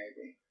year,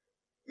 maybe.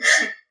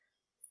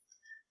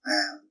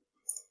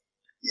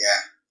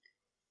 Yeah,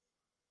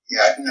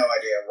 I had no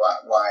idea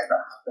why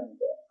that happened,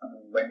 but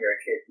when you're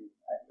a kid,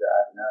 I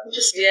don't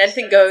know.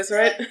 Anything goes,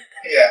 right?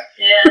 Yeah.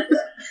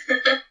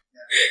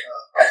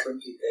 Offering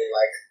people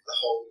like the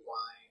holy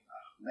wine,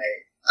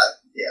 mate.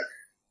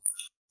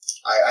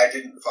 I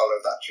didn't follow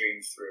that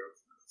dream through,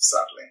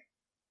 sadly.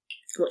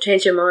 What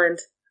changed your mind?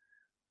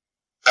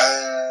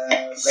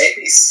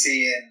 Maybe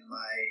seeing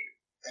my,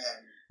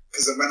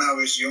 because when I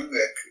was younger,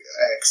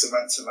 because I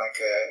went to like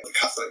a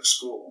Catholic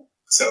school,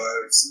 so I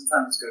would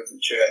sometimes go to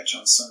church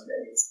on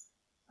Sundays,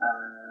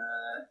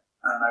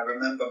 and I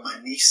remember my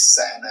niece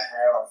setting her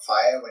hair on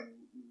fire when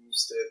you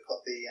used to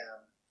put the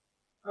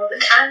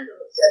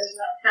candles.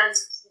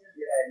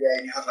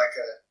 Yeah, you had like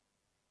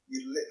you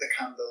lit the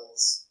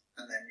candles,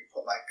 and then you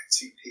put like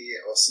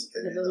 2p or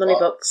something in the money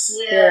box.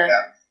 Yeah.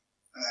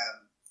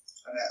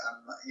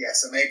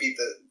 So maybe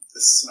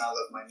the smell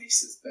of my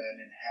niece's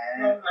burning hair.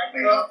 Oh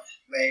my god.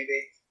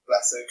 Maybe.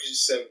 bless her,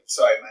 because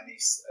my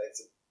niece,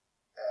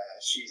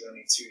 she's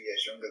only 2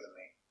 years younger than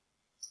me,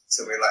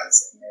 so we're like the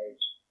same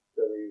age.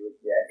 So we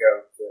would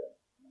go to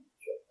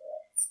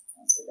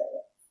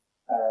together.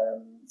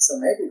 So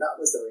maybe that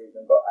was the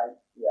reason, but I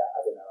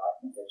don't know. I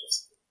think I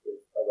just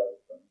moved away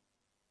from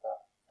that.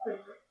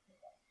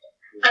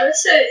 I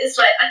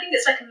think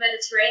it's like a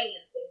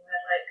Mediterranean thing,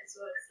 where like as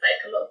well, cause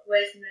like a lot of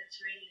boys in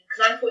Mediterranean,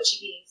 because I'm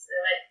Portuguese, so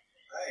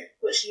like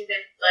Portuguese,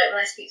 like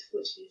when I speak to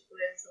Portuguese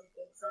boys or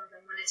something, some of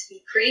them wanted to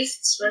be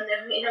priests when they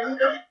were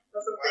younger or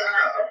something like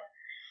that.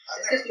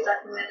 It could be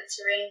like a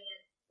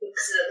Mediterranean thing,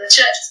 because the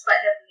church is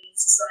quite heavily in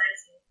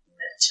society in the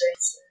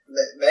Mediterranean. So.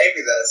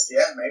 Maybe there's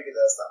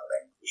that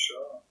link for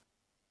sure.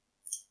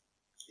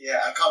 Yeah,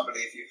 I can't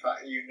believe you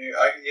knew.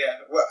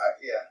 Well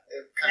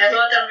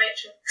done,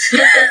 Rachel.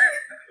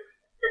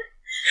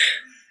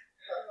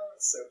 Oh,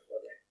 it's so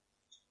funny.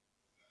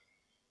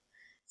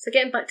 So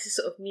getting back to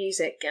sort of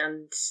music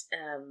and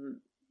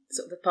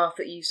sort of the path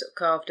that you sort of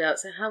carved out,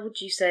 so how would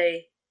you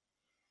say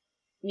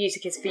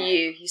music is for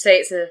you? You say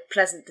it's a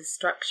pleasant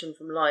distraction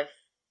from life.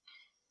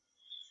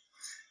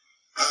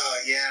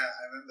 Oh yeah,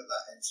 I remember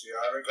that interview.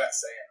 I regret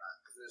saying that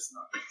because it's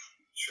not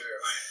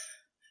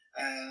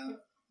true.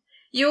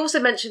 You also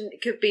mentioned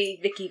it could be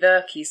Vicky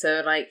Verky,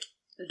 so like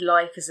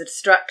life as a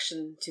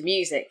distraction to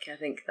music. I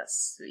think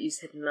that's what you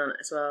said in that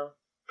as well.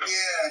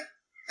 Yeah.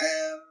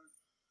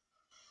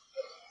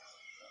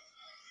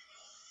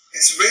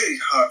 It's a really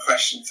hard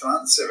question to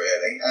answer,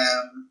 really.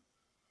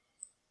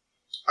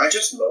 I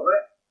just love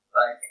it.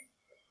 Like,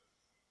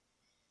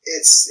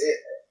 it's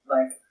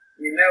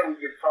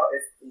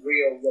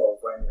real love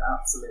when you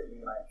absolutely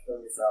like kill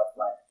yourself,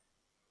 like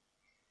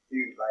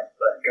you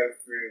go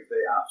through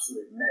the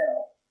absolute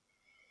mill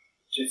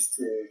just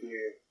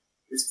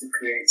to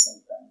create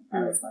something.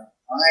 And it's like,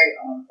 why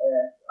on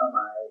earth am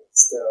I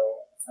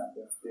still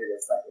attempting to do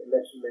this? Like, it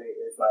literally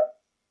is like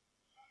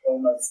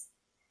almost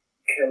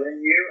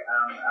killing you,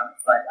 and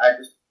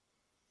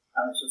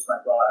it's just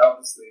like, well, I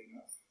obviously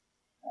must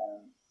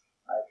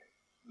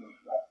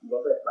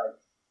love it. Like,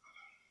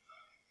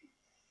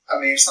 I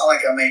mean, it's not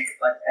like I make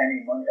like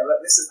any money.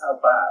 Like, this is how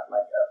bad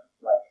like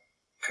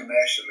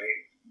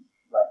commercially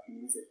like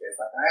music is.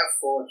 Like, I have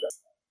 4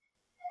 jobs.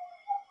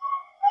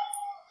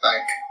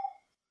 Like,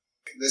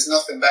 there's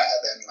nothing better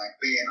than like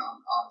being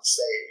on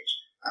stage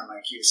and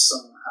like you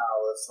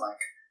somehow have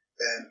like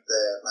earned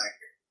the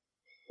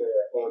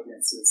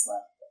audience's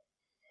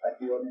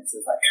the audience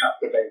is like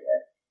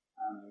captivated.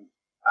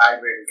 I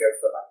really go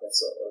for like a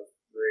sort of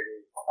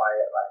really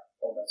quiet, like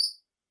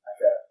almost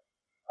like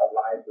a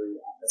library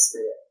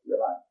atmosphere, you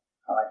like,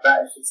 and like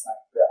that is just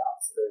like the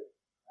absolute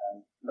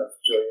most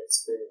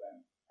joyous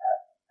feeling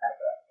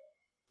ever.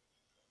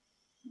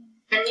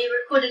 And you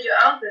recorded your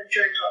album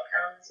during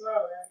lockdown as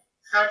well.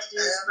 How did you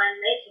find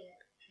making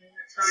it during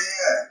that time?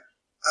 Yeah,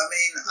 I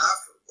mean,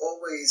 I've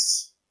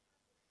always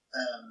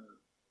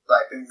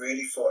been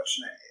really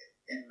fortunate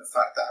in the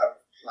fact that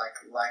I've like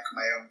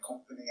my own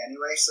company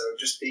anyway. So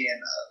just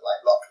being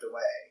locked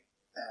away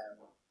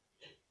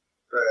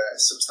for a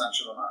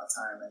substantial amount of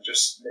time and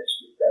just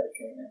literally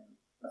dedicating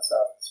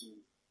myself to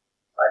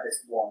like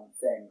this one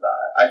thing that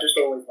I just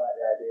always like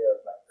the idea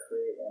of like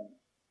creating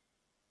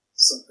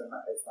something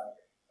that is like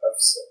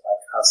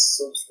has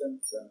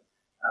substance and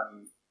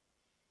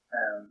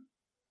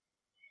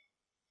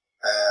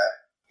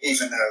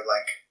even though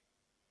like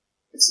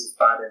this is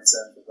bad in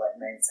terms of like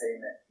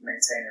maintaining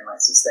like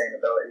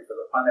sustainability for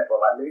the planet,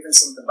 but like leaving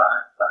something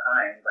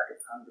behind like a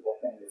tangible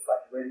thing is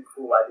like a really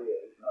cool idea,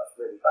 even though it's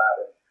really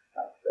bad and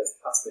like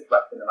there's plastic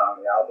wrapping around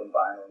the album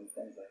vinyl and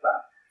things like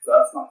that. So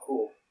that's not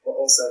cool.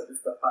 But also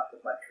just the fact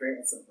of like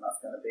creating something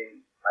that's going to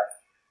be like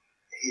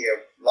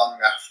here long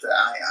after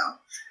I am.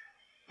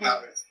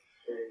 That was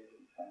the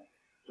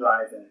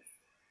driving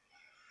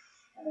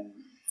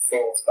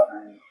force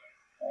behind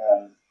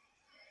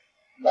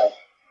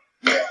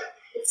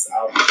this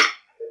album.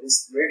 It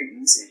was really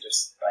easy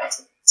just like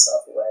taking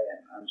myself away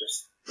and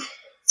just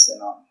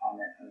sitting on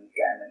it and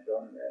getting it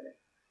done, really.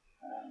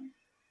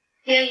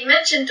 Yeah, you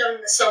mentioned on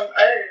the song "Oh,"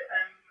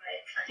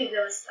 I think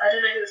there was, I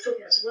don't know who was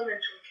talking, it was a woman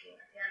talking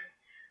at the end.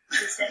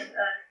 She was saying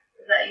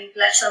that you've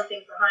left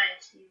something behind.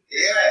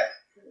 Yeah,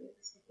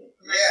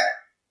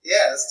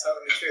 that's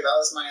totally true. That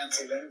was my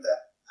Auntie Linda.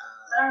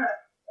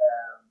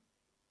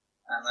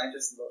 And I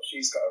just love,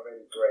 she's got a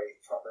really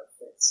great, proper,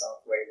 thick South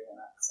Walian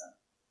accent.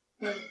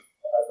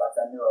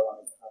 I knew I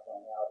wanted to have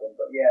on the album,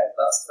 but yeah,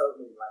 that's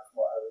totally like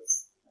what I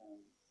was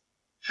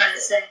trying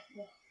to say.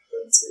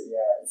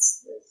 It's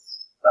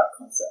that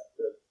concept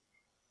of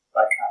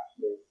like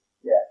actually,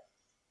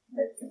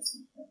 making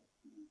something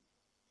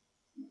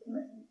and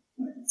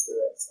committing to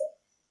it. So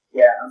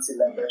yeah, Auntie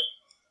Linda.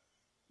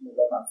 We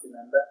love Auntie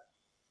Linda.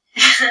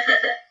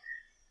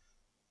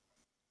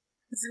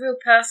 There's a real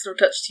personal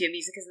touch to your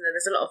music, isn't there?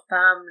 There's a lot of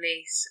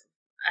families,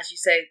 as you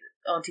say,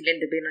 Auntie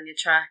Linda being on your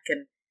track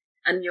and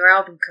your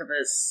album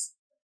covers.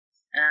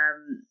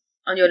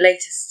 On your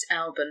latest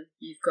album,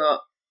 you've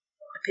got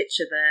a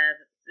picture there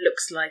that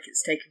looks like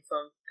it's taken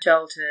from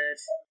childhood.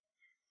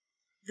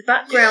 The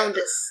background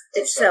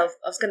Yeah, itself,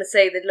 I was going to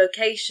say the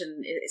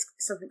location is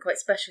something quite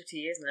special to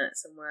you, isn't it?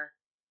 Somewhere.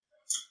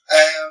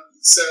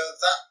 So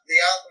the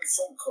album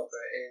front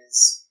cover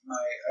is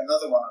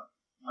another one of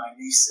my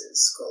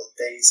nieces called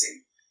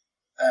Daisy,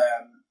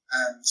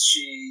 and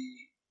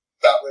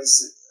that was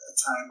a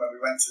time when we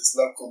went to this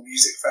local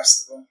music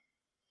festival,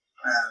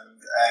 and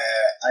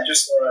I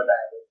just saw her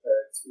there with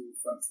her two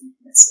front teeth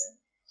missing,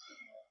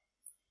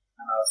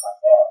 and I was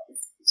like, oh,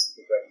 this is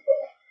a great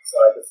photo. So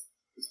I just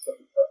took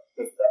a photo,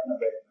 just that in a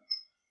really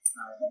nice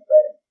time and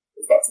playing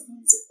with lots of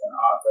music and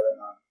art going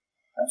on,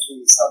 and she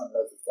was having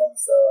loads of fun,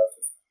 so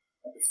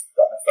I just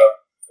got my phone,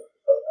 took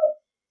the photo.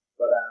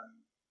 But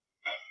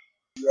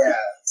yeah,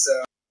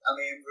 so I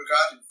mean,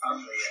 regarding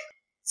family,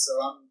 so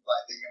I'm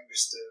like the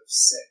youngest of 6,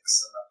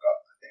 and I've got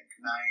I think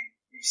 9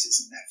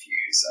 nieces and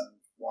nephews and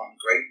one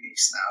great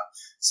niece now.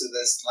 So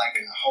there's like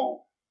a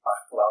whole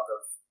backlog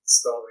of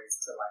stories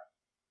to like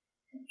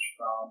pinch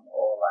from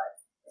or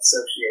like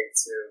associate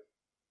to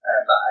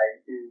that I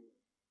do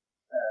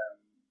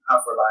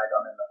have relied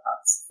on in the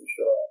past for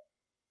sure.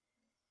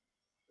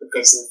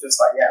 Because it's just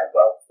like a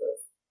wealth of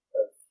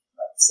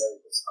like I say,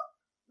 just like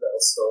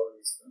little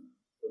stories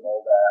from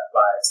all their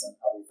lives and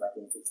how we've like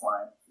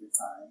intertwined through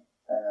time.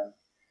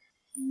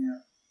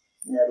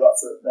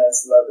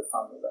 There's a load of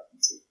family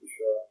references for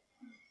sure.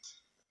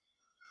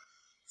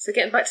 So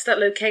getting back to that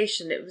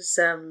location, it was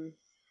so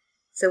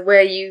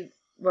where you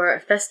were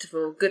at a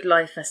festival, Good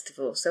Life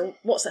Festival. So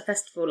what's that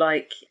festival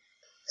like?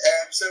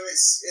 So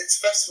it's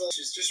a festival which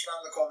is just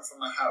around the corner from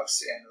my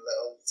house in a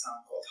little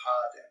town called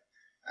Harding,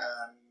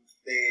 and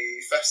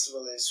the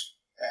festival is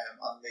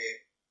on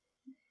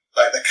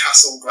the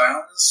castle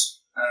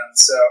grounds, and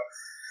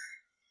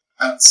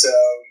so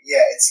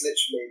yeah, it's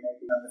literally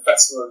and the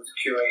festival is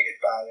curated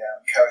by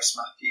Cerys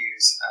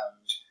Matthews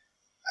and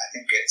I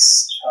think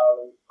it's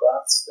Charlie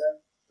Gladstone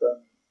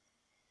from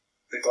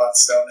the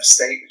Gladstone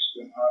Estate, which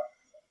is in Harding.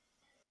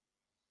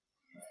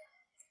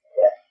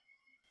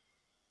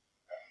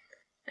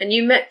 And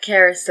you met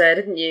Cerys there,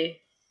 didn't you?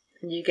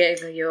 And you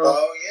gave her your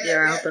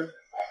album.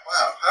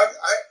 Wow,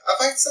 have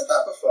I said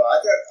that before?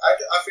 I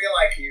feel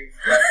like you've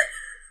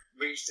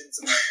reached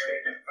into my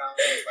brain and found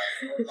these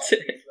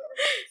like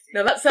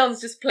No, that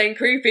sounds just plain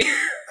creepy.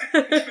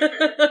 Yeah, no, 100%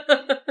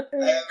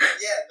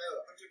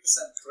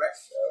 correct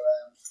though.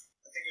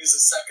 I think it was the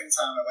second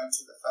time I went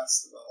to the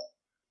festival.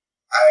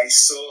 I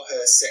saw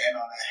her sitting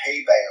on a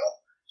hay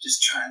bale,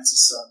 just chatting to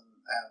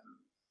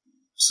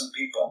some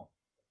people.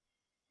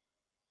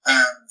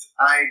 And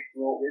I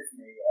brought with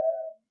me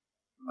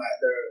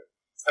the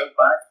tote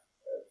bag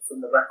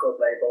from the record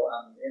label,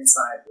 and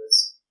inside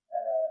was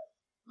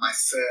my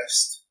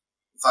first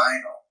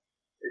vinyl.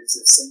 It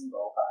was a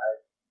single that I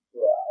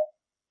brought out,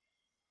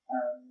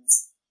 and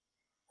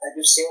I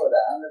just saw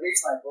that. And the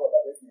reason I brought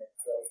that with me is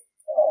because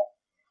I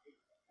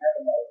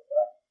never know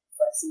if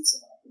I see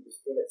someone, I can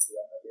just give it to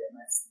them. It'd be a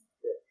nice thing to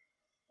do.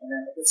 And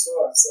then I just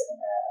saw her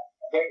sitting there.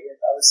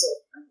 I was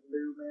sort of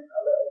looming a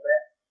little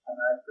bit. And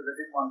because I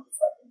didn't want to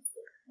just like into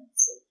the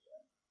conversation,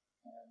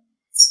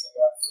 so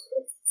I was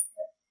sort of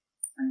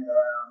hanging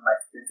around,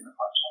 like drinking a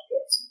hot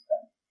chocolate or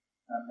something,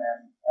 and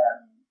then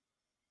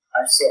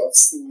I sort of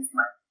sneezed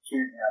my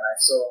junior, and I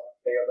saw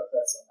the other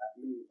person like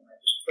leave, and I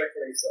just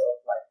quickly sort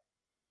of like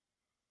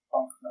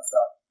plonked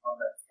myself on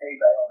the hay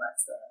bale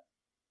next to her.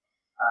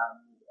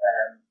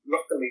 And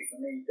luckily for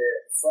me, the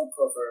front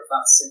cover of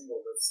that single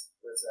was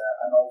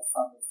an old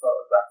family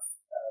photograph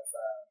of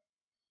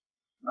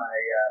my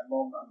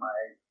mum and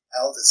my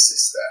eldest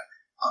sister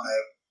on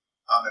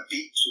a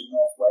beach in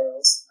North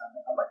Wales, and they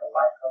had like a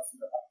lighthouse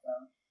in the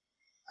background.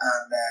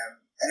 And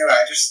anyway,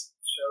 I just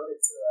showed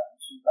it to her,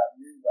 and she like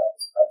knew where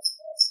this place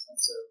was, and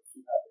so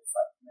she had this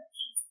like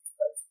connection to the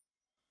place,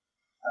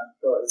 and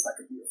thought it was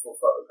like a beautiful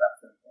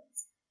photograph and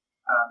things.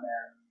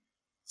 And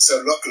so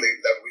luckily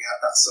that we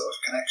had that sort of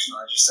connection.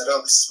 I just said,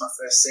 "Oh, this is my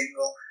first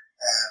single,"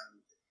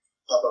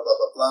 blah blah blah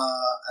blah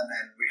blah, and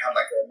then we had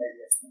like maybe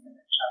a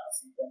 10-minute chat or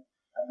something,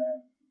 and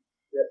then.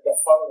 The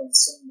following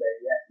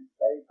Sunday, he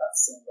played that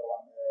single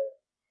on the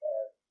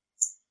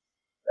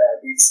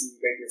BBC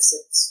Radio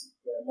 6,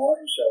 the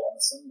morning show on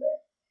the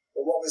Sunday.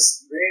 But what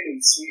was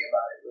really sweet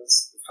about it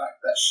was the fact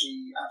that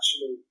she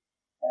actually,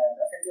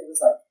 I think it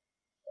was like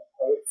a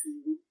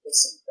poetry week or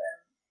something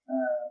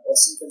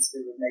to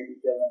do with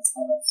maybe Dylan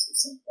Thomas or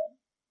something.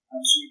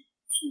 And she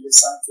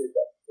recited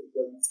that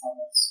Dylan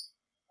Thomas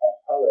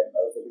poem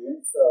over the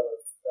intro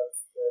of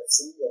the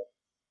single.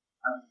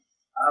 And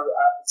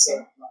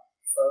my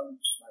phone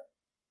just like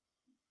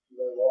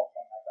blew off,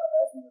 and I got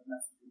everyone was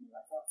messaging me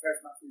like, "Oh,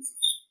 Cerys Matthews has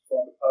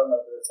formed a poem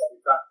over this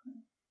every track," and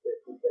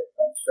it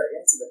went straight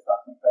into the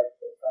track and played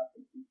the track.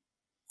 And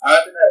I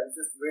don't know, it was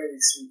just really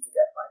sweet to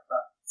get like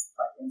that,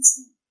 like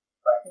instant,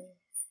 like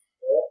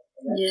thought.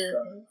 Yeah.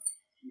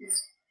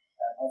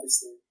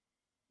 Obviously,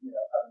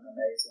 had an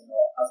amazing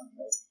or has an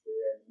amazing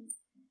career in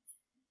music.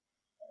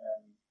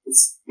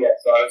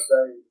 So I was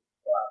very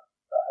glad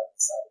that I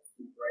decided to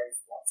be brave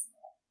once in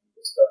that and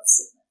just go and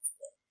sit next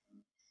to it.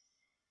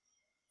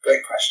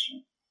 Great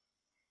question.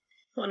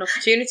 What an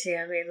opportunity!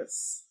 I mean,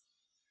 that's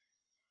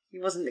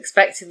You wasn't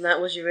expecting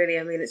that, was you? Really?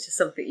 I mean, it's just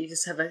something you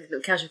just have a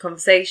little casual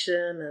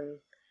conversation and.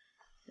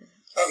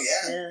 Oh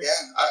yeah.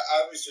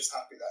 I was just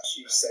happy that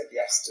she said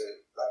yes to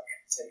like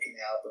taking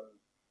the album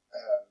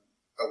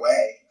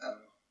away, and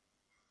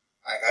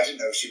I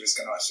didn't know if she was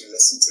going to actually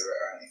listen to it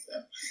or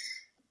anything.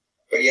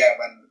 But yeah,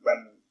 when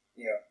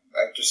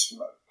I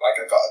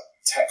got a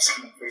text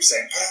coming through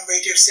saying put on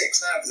Radio 6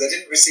 now, because I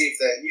didn't receive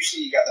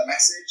usually you get the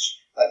message,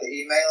 like the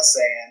email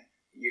saying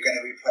you're going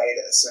to be played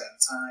at a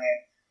certain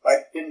time. But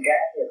I didn't get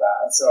any of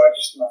that, and so I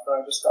just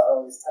got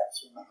all these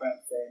texts from my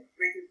friends saying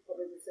Radio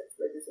 6.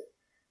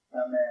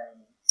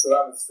 And so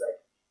that was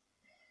like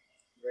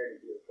really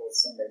beautiful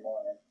Sunday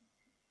morning.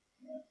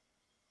 Yeah.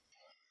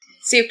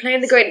 So you're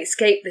playing The Great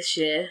Escape this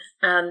year,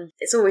 and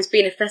it's always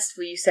been a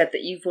festival you said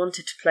that you've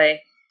wanted to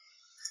play.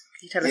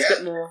 Can you tell us a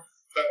bit more?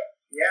 For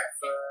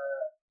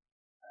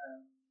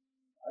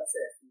I'd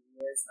say a few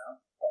years now.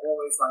 I've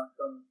always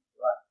done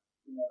that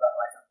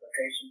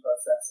application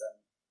process,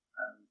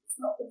 and it's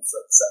not been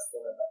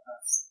successful in the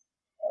past.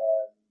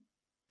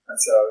 And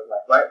so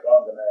right,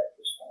 well, I'm gonna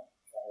just try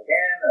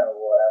again or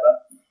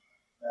whatever.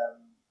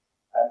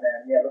 And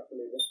then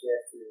luckily this year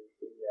through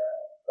the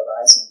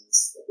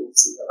Horizons, the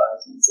BBC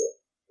Horizons,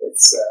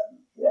 it's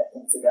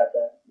come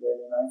together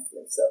really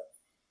nicely. So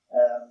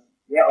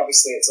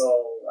obviously it's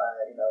all the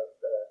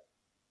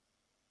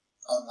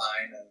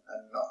online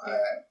and not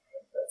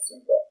in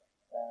person, but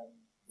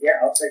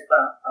I'll take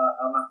that.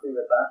 I'm happy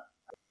with that.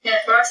 Yeah,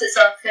 for us it's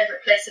our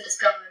favourite place to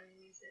discover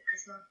new music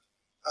as well.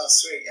 Oh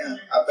sweet, yeah.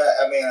 I bet.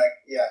 I mean, I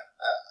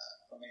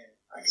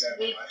can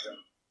only imagine.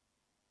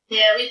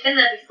 Yeah, we've been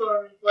there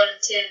before and we've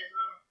volunteered as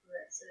well for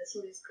it, so it's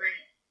always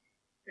great.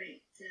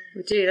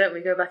 We do, don't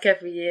we? Go back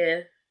every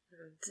year.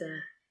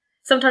 And,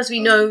 sometimes we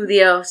know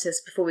the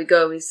artists before we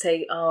go. We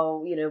say,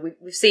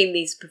 we've seen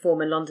these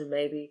perform in London,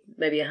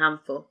 maybe a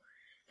handful.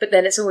 But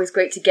then it's always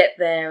great to get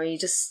there and you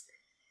just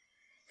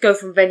go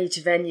from venue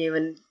to venue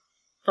and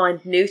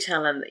find new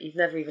talent that you've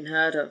never even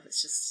heard of.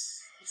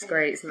 It's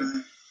great, isn't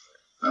it?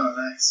 Oh,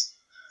 nice.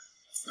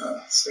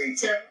 Oh, sweet.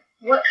 So,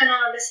 what can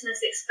our listeners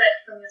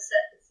expect from your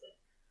set this year?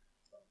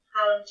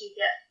 How long do you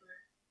get for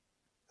it?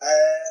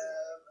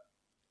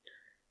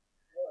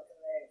 What can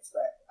they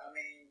expect? I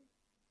mean,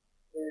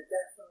 they're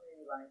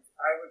definitely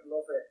I would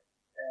love it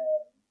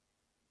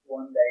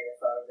one day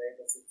if I was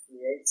able to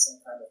create some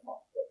kind of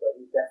mock pit, but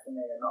we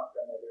definitely are not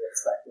going to be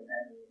expecting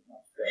any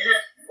mock pit,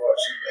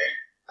 unfortunately.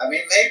 I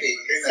mean, maybe,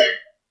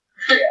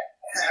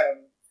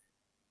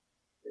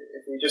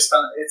 if we just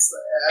found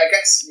I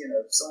guess,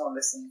 someone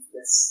listening to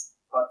this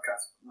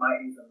podcast might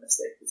even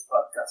mistake this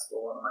podcast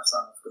for one of my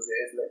songs, because it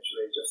is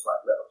literally just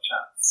little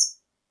chats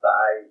that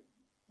I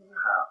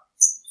have.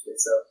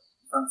 So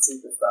fancy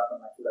just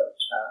having a little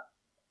chat.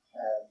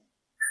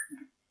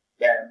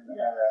 Then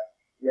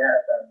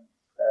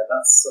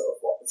that's sort of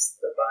what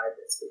the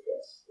vibe is with the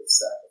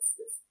set. It's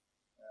just,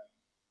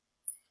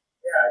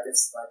 I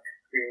just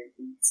create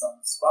beats on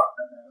the spot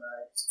and then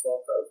I just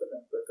talk over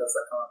them because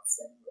I can't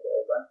sing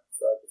or rap.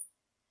 So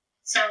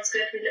sounds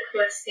good. We look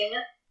forward to seeing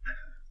it.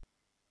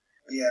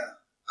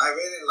 Yeah, I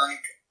really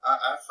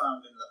I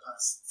found in the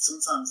past,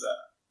 sometimes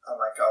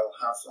I'll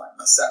have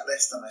my set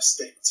list and I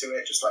stick to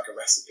it just like a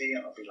recipe,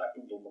 and I'll be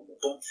boom, boom, boom, boom,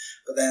 boom.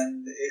 But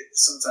then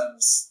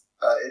sometimes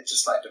it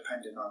just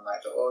depending on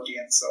the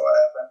audience or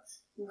whatever,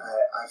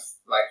 I've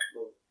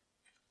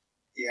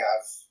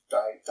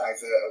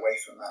divert away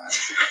from that and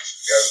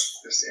go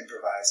just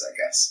improvise, I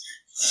guess,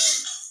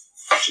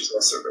 which is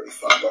also really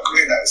fun. But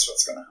who knows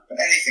what's going to happen?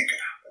 Anything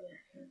could happen.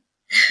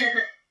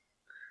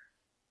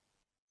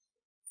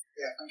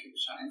 Yeah, thank you for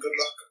chatting. Good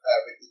luck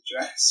with your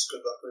dress.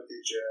 Good luck with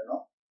your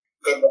journal.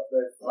 Good luck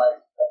with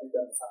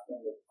everything that's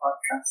happening with the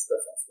podcast, the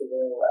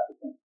festival,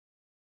 everything.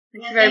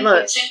 Thank you very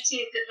much. Thank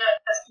you. Good luck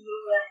festival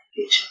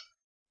future.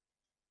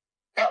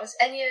 That was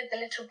Ennio the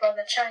Little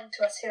Brother chatting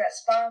to us here at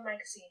Spiral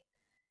Magazine,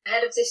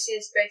 ahead of this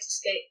year's Great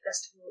Escape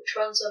Festival, which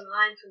runs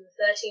online from the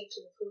 13th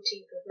to the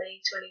 14th of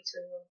May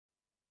 2021.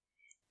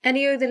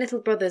 Ennio the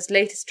Little Brother's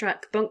latest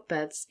track, Bunk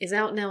Beds, is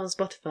out now on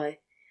Spotify,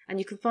 and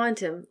you can find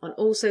him on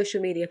all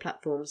social media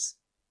platforms.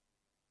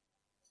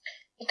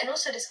 You can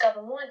also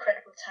discover more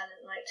incredible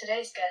talent like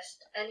today's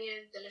guest,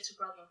 Ennio the Little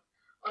Brother,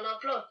 on our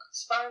blog,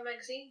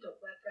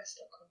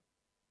 spiralmagazine.wordpress.com.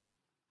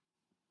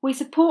 We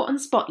support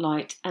and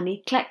spotlight an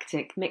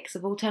eclectic mix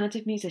of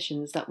alternative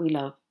musicians that we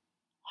love.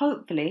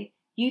 Hopefully,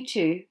 you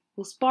too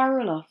will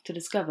spiral off to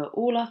discover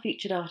all our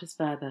featured artists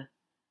further,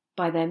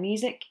 buy their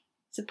music,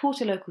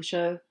 support a local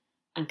show,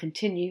 and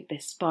continue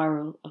this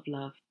spiral of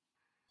love.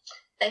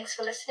 Thanks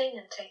for listening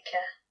and take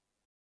care.